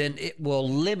 then it will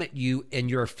limit you in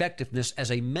your effectiveness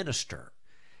as a minister,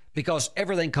 because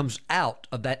everything comes out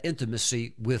of that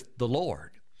intimacy with the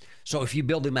Lord. So if you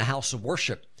build Him a house of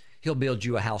worship, He'll build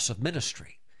you a house of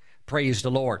ministry. Praise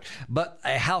the Lord. But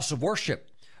a house of worship,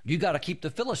 you got to keep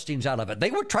the Philistines out of it.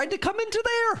 They were trying to come into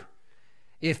there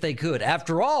if they could.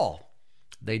 After all,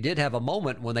 they did have a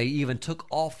moment when they even took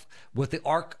off with the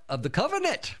Ark of the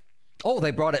Covenant. Oh,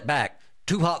 they brought it back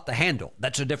too hot to handle.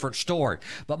 That's a different story.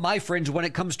 But my friends, when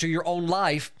it comes to your own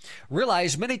life,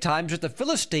 realize many times that the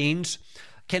Philistines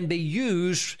can be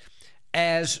used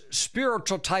as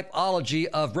spiritual typology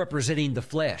of representing the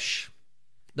flesh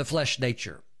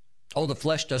nature. Oh, the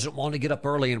flesh doesn't want to get up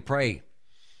early and pray.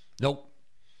 Nope.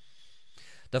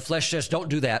 The flesh says, don't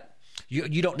do that.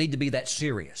 You don't need to be that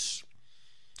serious.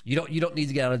 You don't need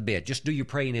to get out of bed. Just do your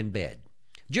praying in bed.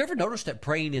 Did you ever notice that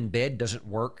praying in bed doesn't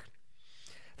work?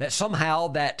 That somehow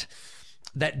that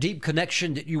deep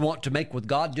connection that you want to make with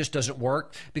God just doesn't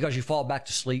work because you fall back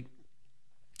to sleep?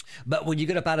 But when you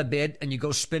get up out of bed and you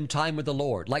go spend time with the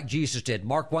Lord, like Jesus did,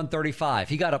 Mark 1:35,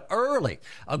 he got up early,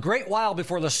 a great while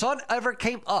before the sun ever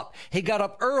came up. He got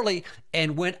up early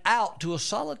and went out to a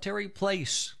solitary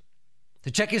place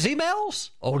to check his emails?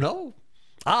 Oh, no.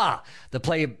 To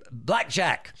play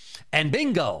blackjack and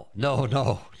bingo.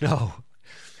 No.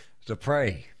 To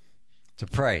pray.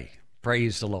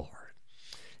 Praise the Lord.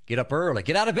 Get up early.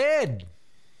 Get out of bed.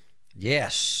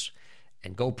 Yes.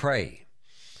 And go pray.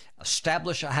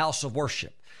 Establish a house of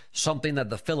worship, something that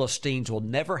the Philistines will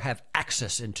never have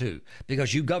access into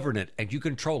because you govern it and you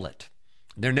control it.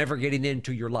 They're never getting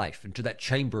into your life, into that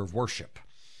chamber of worship.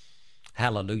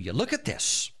 Hallelujah. Look at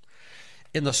this.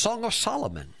 In the Song of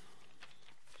Solomon,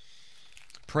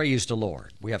 praise the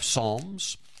Lord. We have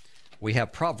Psalms. We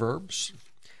have Proverbs.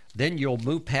 Then you'll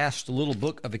move past the little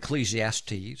book of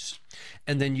Ecclesiastes,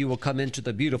 and then you will come into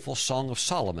the beautiful Song of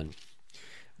Solomon,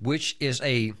 which is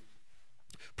a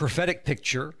prophetic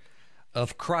picture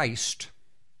of Christ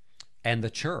and the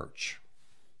church.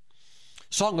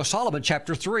 Song of Solomon,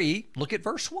 chapter 3, look at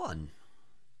verse 1.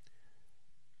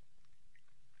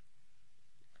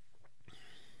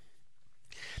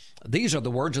 These are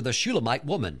the words of the Shulamite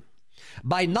woman.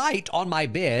 By night on my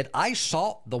bed, I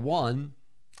sought the one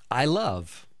I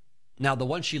love. Now, the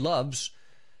one she loves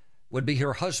would be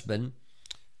her husband.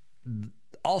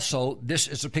 Also, this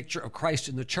is a picture of Christ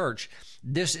in the church.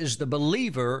 This is the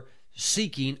believer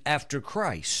seeking after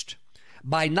Christ.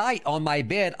 By night on my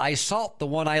bed, I sought the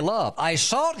one I love. I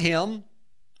sought him,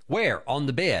 where? On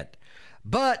the bed.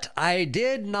 But I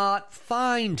did not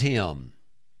find him.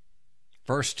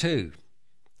 Verse 2.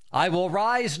 I will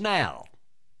rise now.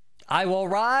 I will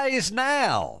rise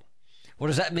now. What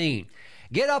does that mean?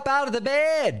 Get up out of the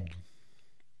bed.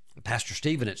 Pastor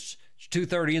Stephen, it's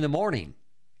 2:30 in the morning.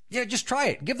 Yeah, just try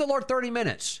it. Give the Lord 30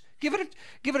 minutes. Give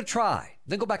it a try.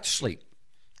 Then go back to sleep.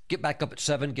 Get back up at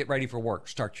 7. Get ready for work.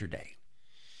 Start your day.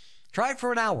 Try it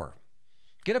for an hour.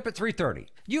 Get up at 3:30.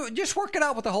 You just work it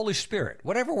out with the Holy Spirit.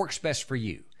 Whatever works best for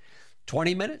you.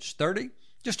 20 minutes, 30.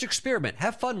 Just experiment.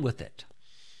 Have fun with it.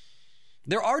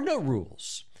 There are no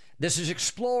rules. This is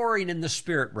exploring in the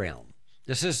spirit realm.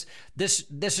 This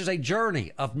is a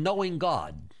journey of knowing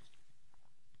God.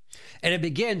 And it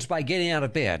begins by getting out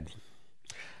of bed.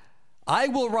 I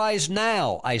will rise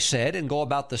now, I said, and go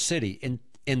about the city,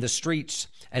 in the streets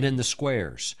and in the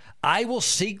squares. I will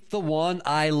seek the one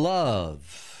I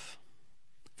love.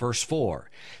 Verse 4.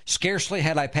 Scarcely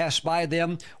had I passed by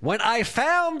them when I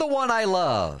found the one I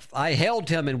love. I held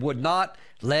him and would not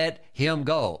let him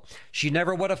go. She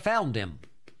never would have found him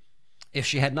if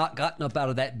she had not gotten up out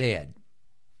of that bed.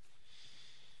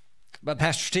 But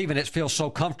Pastor Stephen, it feels so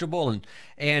comfortable,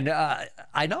 and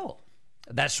I know.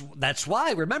 That's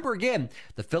why. Remember again,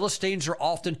 the Philistines are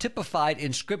often typified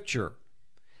in Scripture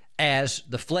as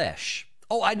the flesh.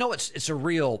 Oh, I know it's a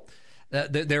real,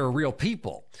 they're a real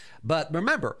people. But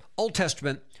remember, Old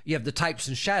Testament, you have the types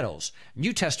and shadows.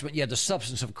 New Testament, you have the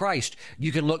substance of Christ.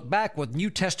 You can look back with New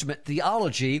Testament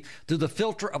theology through the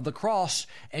filter of the cross,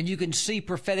 and you can see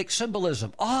prophetic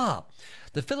symbolism.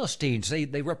 The Philistines,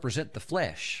 they represent the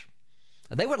flesh.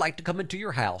 They would like to come into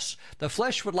your house. The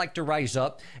flesh would like to rise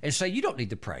up and say, you don't need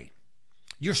to pray.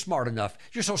 You're smart enough.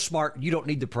 You're so smart, you don't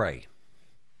need to pray.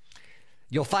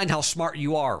 You'll find how smart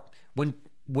you are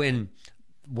when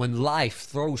life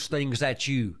throws things at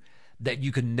you that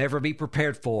you can never be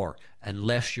prepared for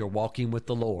unless you're walking with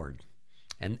the Lord.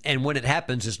 And when it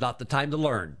happens, it's not the time to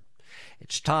learn.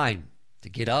 It's time to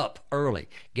get up early.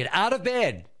 Get out of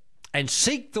bed and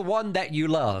seek the one that you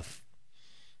love.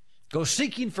 Go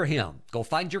seeking for him. Go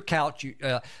find your couch,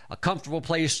 a comfortable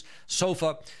place,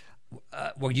 sofa,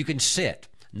 where you can sit.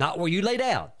 Not where you lay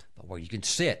down, but where you can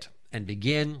sit and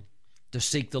begin to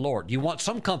seek the Lord. You want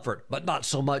some comfort, but not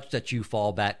so much that you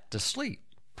fall back to sleep.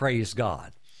 Praise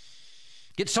God.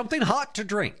 Get something hot to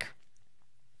drink.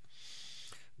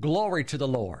 Glory to the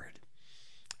Lord.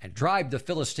 And drive the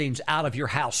Philistines out of your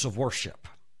house of worship.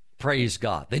 Praise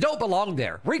God. They don't belong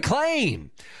there. Reclaim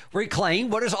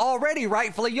what is already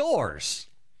rightfully yours.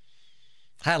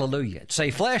 Hallelujah.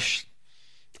 Say, flesh,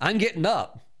 I'm getting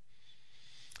up.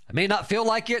 I may not feel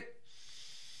like it,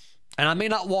 and I may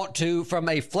not want to from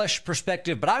a flesh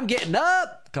perspective, but I'm getting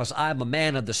up because I'm a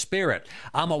man of the Spirit.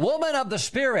 I'm a woman of the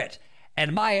Spirit,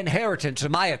 and my inheritance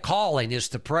and my calling is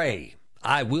to pray.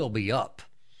 I will be up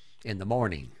in the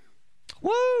morning.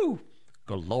 Woo!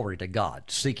 Glory to God,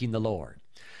 seeking the Lord.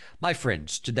 My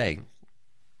friends, today,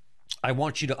 I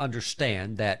want you to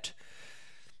understand that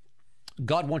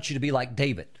God wants you to be like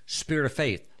David, spirit of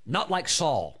faith, not like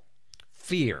Saul,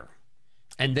 fear.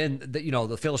 And then,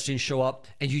 the Philistines show up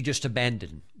and you just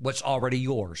abandon what's already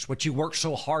yours, what you worked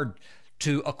so hard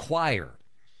to acquire.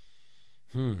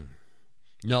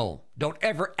 No, don't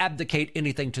ever abdicate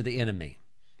anything to the enemy.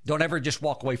 Don't ever just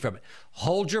walk away from it.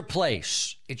 Hold your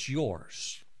place. It's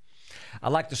yours. I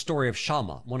like the story of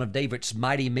Shammah, one of David's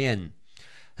mighty men,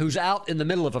 who's out in the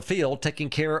middle of a field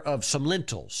taking care of some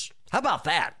lentils. How about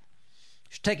that?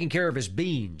 He's taking care of his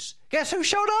beans. Guess who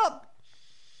showed up?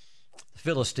 The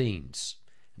Philistines.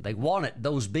 They wanted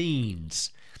those beans.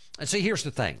 And see, here's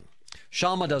the thing.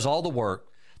 Shammah does all the work,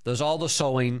 does all the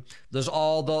sowing, does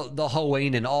all the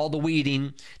hoeing and all the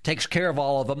weeding, takes care of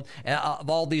all of them, of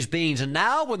all these beans. And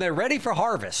now when they're ready for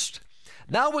harvest,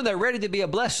 now when they're ready to be a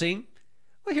blessing,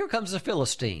 well, here comes the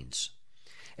Philistines.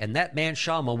 And that man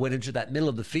Shammah went into that middle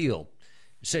of the field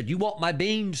and said, you want my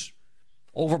beans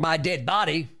over my dead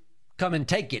body? Come and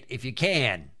take it if you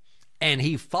can. And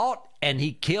he fought and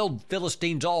he killed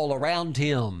Philistines all around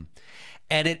him.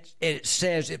 And it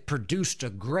says it produced a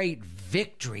great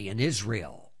victory in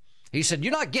Israel. He said,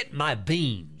 you're not getting my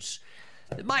beans.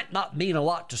 It might not mean a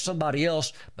lot to somebody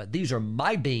else, but these are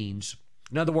my beans.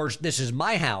 In other words, this is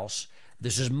my house.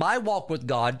 This is my walk with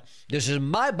God. This is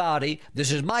my body.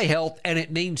 This is my health, and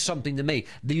it means something to me.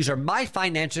 These are my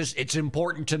finances. It's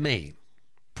important to me.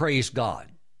 Praise God.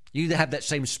 You need to have that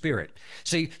same spirit.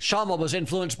 See, Shammah was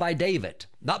influenced by David,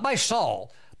 not by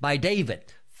Saul, by David.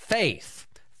 Faith.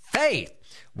 Faith.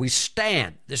 We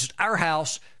stand. This is our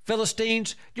house.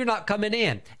 Philistines, you're not coming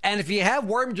in. And if you have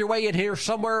wormed your way in here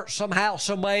somewhere, somehow,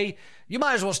 some way, you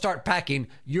might as well start packing.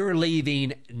 You're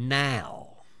leaving now.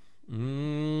 Go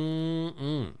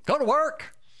to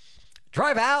work.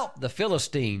 Drive out the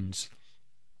Philistines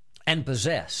and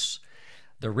possess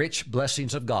the rich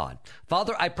blessings of God.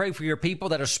 Father, I pray for your people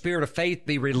that a spirit of faith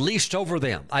be released over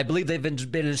them. I believe they've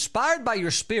been inspired by your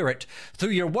Spirit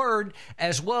through your word,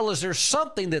 as well as there's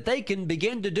something that they can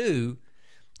begin to do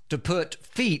to put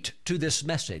feet to this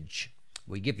message.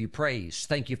 We give you praise.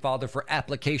 Thank you, Father, for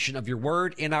application of your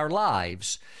word in our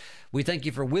lives. We thank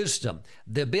you for wisdom,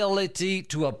 the ability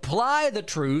to apply the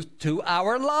truth to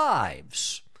our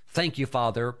lives. Thank you,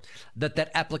 Father, that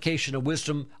application of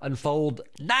wisdom unfold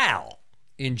now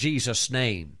in Jesus'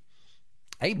 name.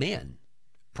 Amen.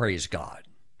 Praise God.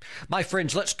 My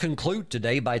friends, let's conclude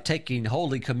today by taking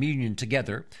Holy Communion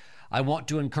together. I want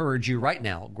to encourage you right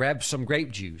now, grab some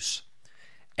grape juice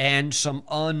and some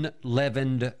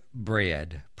unleavened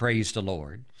bread. Praise the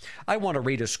Lord. I want to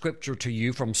read a scripture to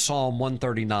you from Psalm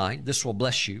 139. This will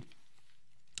bless you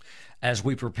as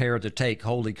we prepare to take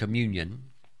Holy Communion.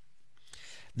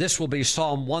 This will be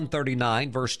Psalm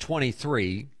 139, verse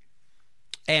 23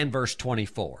 and verse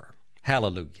 24.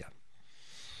 Hallelujah.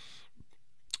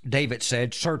 David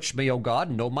said, search me, O God,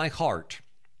 and know my heart.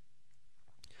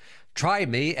 Try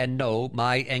me and know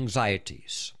my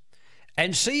anxieties,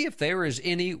 and see if there is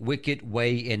any wicked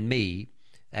way in me,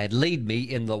 and lead me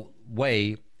in the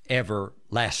way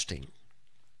everlasting.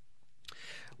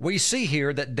 We see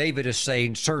here that David is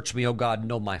saying, search me, O God,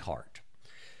 know my heart.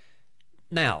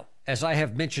 Now, as I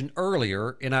have mentioned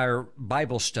earlier in our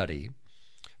Bible study,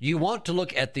 you want to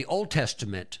look at the Old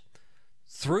Testament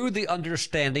through the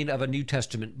understanding of a New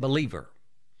Testament believer,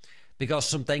 because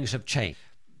some things have changed.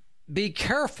 Be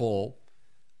careful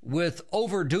with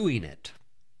overdoing it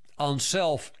on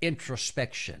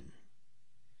self-introspection.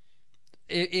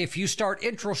 If you start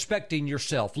introspecting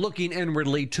yourself, looking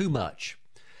inwardly too much,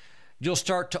 you'll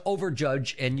start to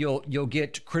overjudge and you'll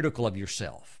get critical of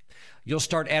yourself. You'll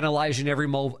start analyzing every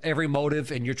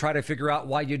motive, and you try to figure out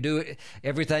why you do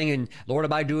everything. And Lord,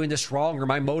 am I doing this wrong? Or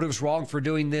my motive's wrong for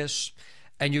doing this?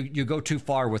 And you go too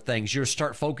far with things. You'll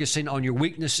start focusing on your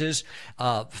weaknesses,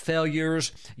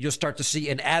 failures. You'll start to see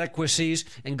inadequacies,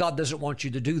 and God doesn't want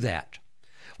you to do that.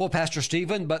 Well, Pastor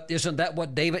Stephen, but isn't that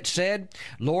what David said?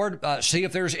 Lord, see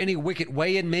if there's any wicked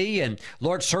way in me, and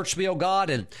Lord, search me, O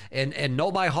God, and know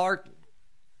my heart.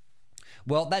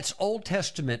 Well, that's Old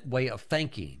Testament way of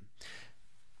thinking.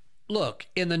 Look,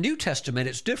 in the New Testament,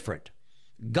 it's different.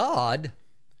 God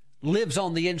lives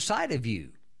on the inside of you.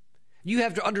 You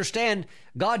have to understand,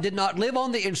 God did not live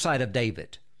on the inside of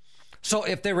David. So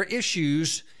if there were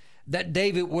issues that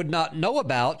David would not know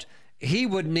about, he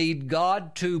would need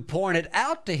God to point it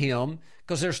out to him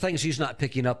because there's things he's not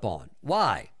picking up on.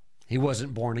 Why? He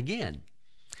wasn't born again.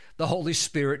 The Holy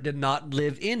Spirit did not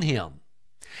live in him.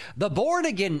 The born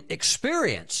again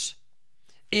experience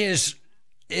is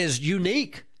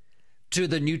unique to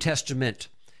the New Testament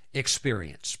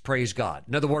experience. Praise God.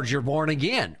 In other words, you're born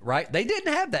again, right? They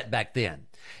didn't have that back then.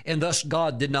 And thus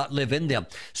God did not live in them.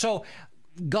 So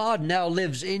God now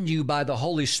lives in you by the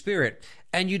Holy Spirit,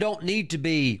 and you don't need to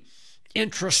be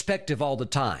introspective all the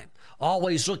time,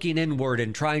 always looking inward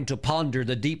and trying to ponder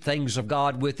the deep things of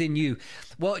God within you.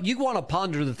 Well, you want to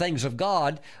ponder the things of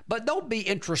God, but don't be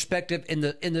introspective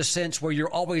in the sense where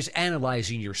you're always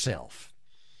analyzing yourself,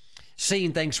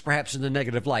 seeing things perhaps in the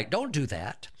negative light. Don't do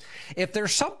that. If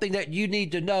there's something that you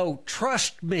need to know,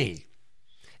 trust me.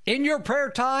 In your prayer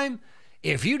time,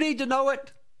 if you need to know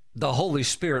it, the Holy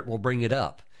Spirit will bring it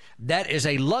up. That is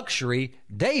a luxury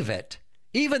David,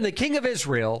 even the king of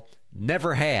Israel,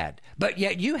 never had. But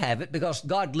yet you have it because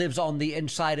God lives on the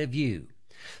inside of you.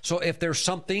 So if there's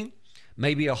something,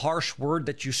 maybe a harsh word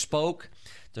that you spoke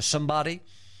to somebody,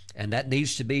 and that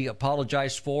needs to be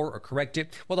apologized for or corrected,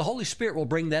 well, the Holy Spirit will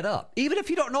bring that up. Even if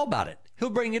you don't know about it, he'll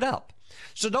bring it up.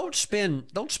 So don't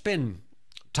spend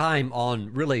time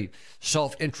on really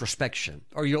self-introspection,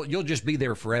 or you'll just be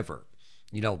there forever.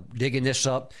 Digging this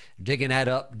up, digging that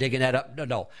up, digging that up.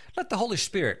 No. Let the Holy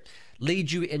Spirit lead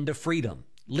you into freedom,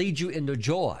 lead you into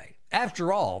joy.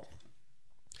 After all,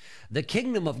 the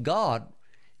kingdom of God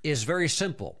is very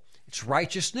simple. It's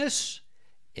righteousness,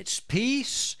 it's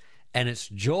peace, and it's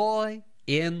joy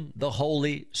in the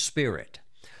Holy Spirit.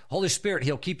 Holy Spirit,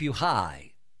 he'll keep you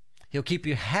high. He'll keep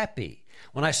you happy.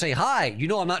 When I say high,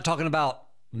 I'm not talking about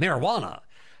marijuana.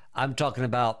 I'm talking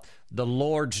about the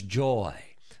Lord's joy,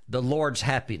 the Lord's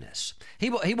happiness. He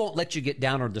won't let you get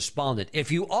down or despondent.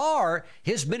 If you are,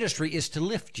 his ministry is to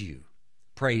lift you.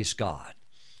 Praise God.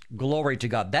 Glory to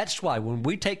God. That's why when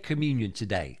we take communion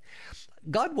today,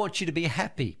 God wants you to be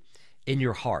happy in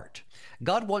your heart.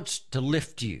 God wants to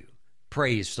lift you.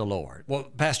 Praise the Lord. Well,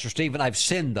 Pastor Stephen, I've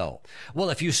sinned though. Well,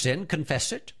 if you sin,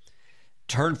 confess it,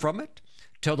 turn from it,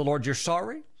 tell the Lord you're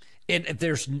sorry. And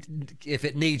if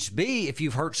it needs be, if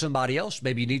you've hurt somebody else,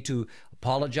 maybe you need to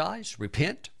apologize,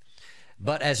 repent.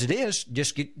 But as it is,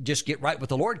 just get right with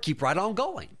the Lord, keep right on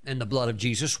going. And the blood of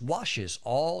Jesus washes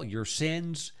all your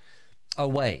sins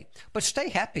away. But stay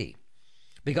happy,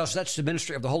 because that's the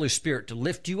ministry of the Holy Spirit to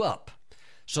lift you up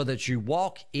so that you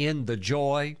walk in the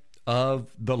joy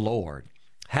of the Lord.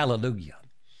 Hallelujah.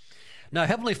 Now,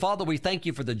 Heavenly Father, we thank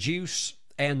you for the juice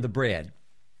and the bread.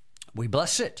 We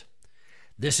bless it.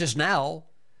 This is now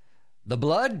the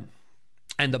blood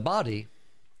and the body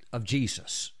of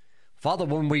Jesus. Father,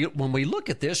 when we look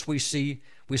at this, we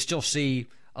still see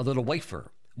a little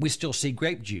wafer. We still see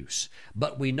grape juice,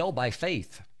 but we know by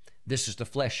faith this is the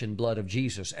flesh and blood of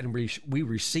Jesus, and we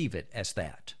receive it as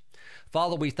that.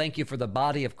 Father, we thank you for the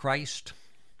body of Christ.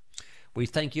 We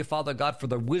thank you, Father God, for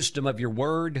the wisdom of your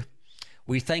word.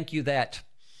 We thank you that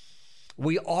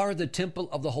we are the temple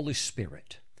of the Holy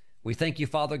Spirit. We thank you,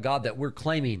 Father God, that we're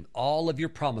claiming all of your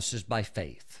promises by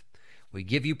faith. We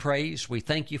give you praise. We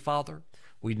thank you, Father.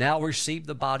 We now receive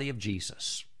the body of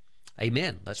Jesus.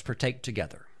 Amen. Let's partake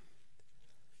together.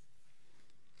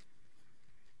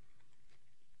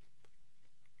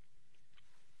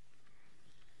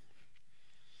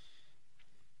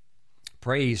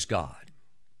 Praise God.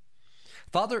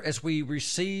 Father, as we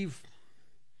receive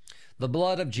the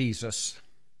blood of Jesus,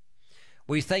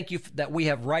 we thank you that we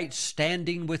have right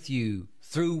standing with you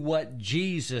through what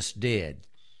Jesus did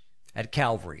at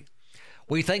Calvary.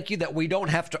 We thank you that we don't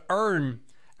have to earn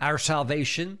our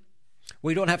salvation.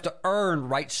 We don't have to earn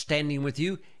right standing with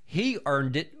you. He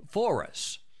earned it for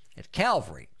us at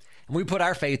Calvary. And we put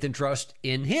our faith and trust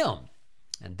in him.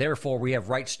 And therefore we have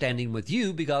right standing with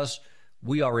you because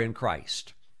we are in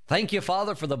Christ. Thank you,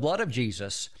 Father, for the blood of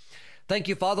Jesus. Thank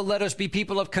you, Father. Let us be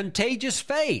people of contagious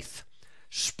faith,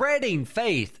 spreading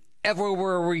faith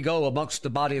everywhere we go amongst the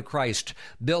body of Christ,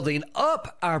 building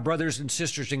up our brothers and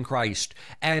sisters in Christ,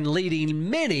 and leading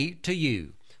many to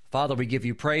you. Father, we give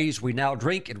you praise. We now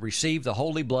drink and receive the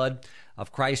holy blood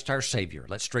of Christ our Savior.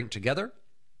 Let's drink together.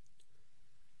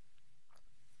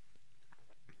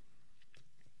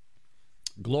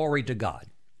 Glory to God.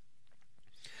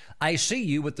 I see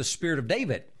you with the spirit of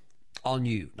David on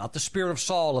you, not the spirit of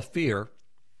Saul of fear,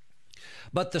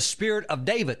 but the spirit of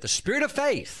David, the spirit of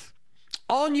faith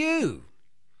on you,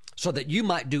 so that you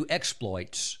might do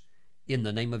exploits in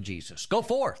the name of Jesus. Go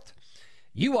forth.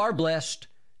 You are blessed.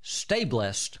 Stay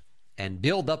blessed and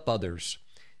build up others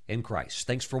in Christ.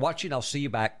 Thanks for watching. I'll see you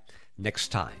back next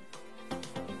time.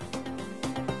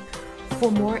 For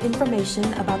more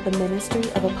information about the ministry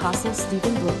of Apostle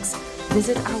Stephen Brooks,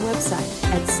 visit our website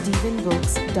at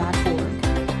stephenbrooks.org.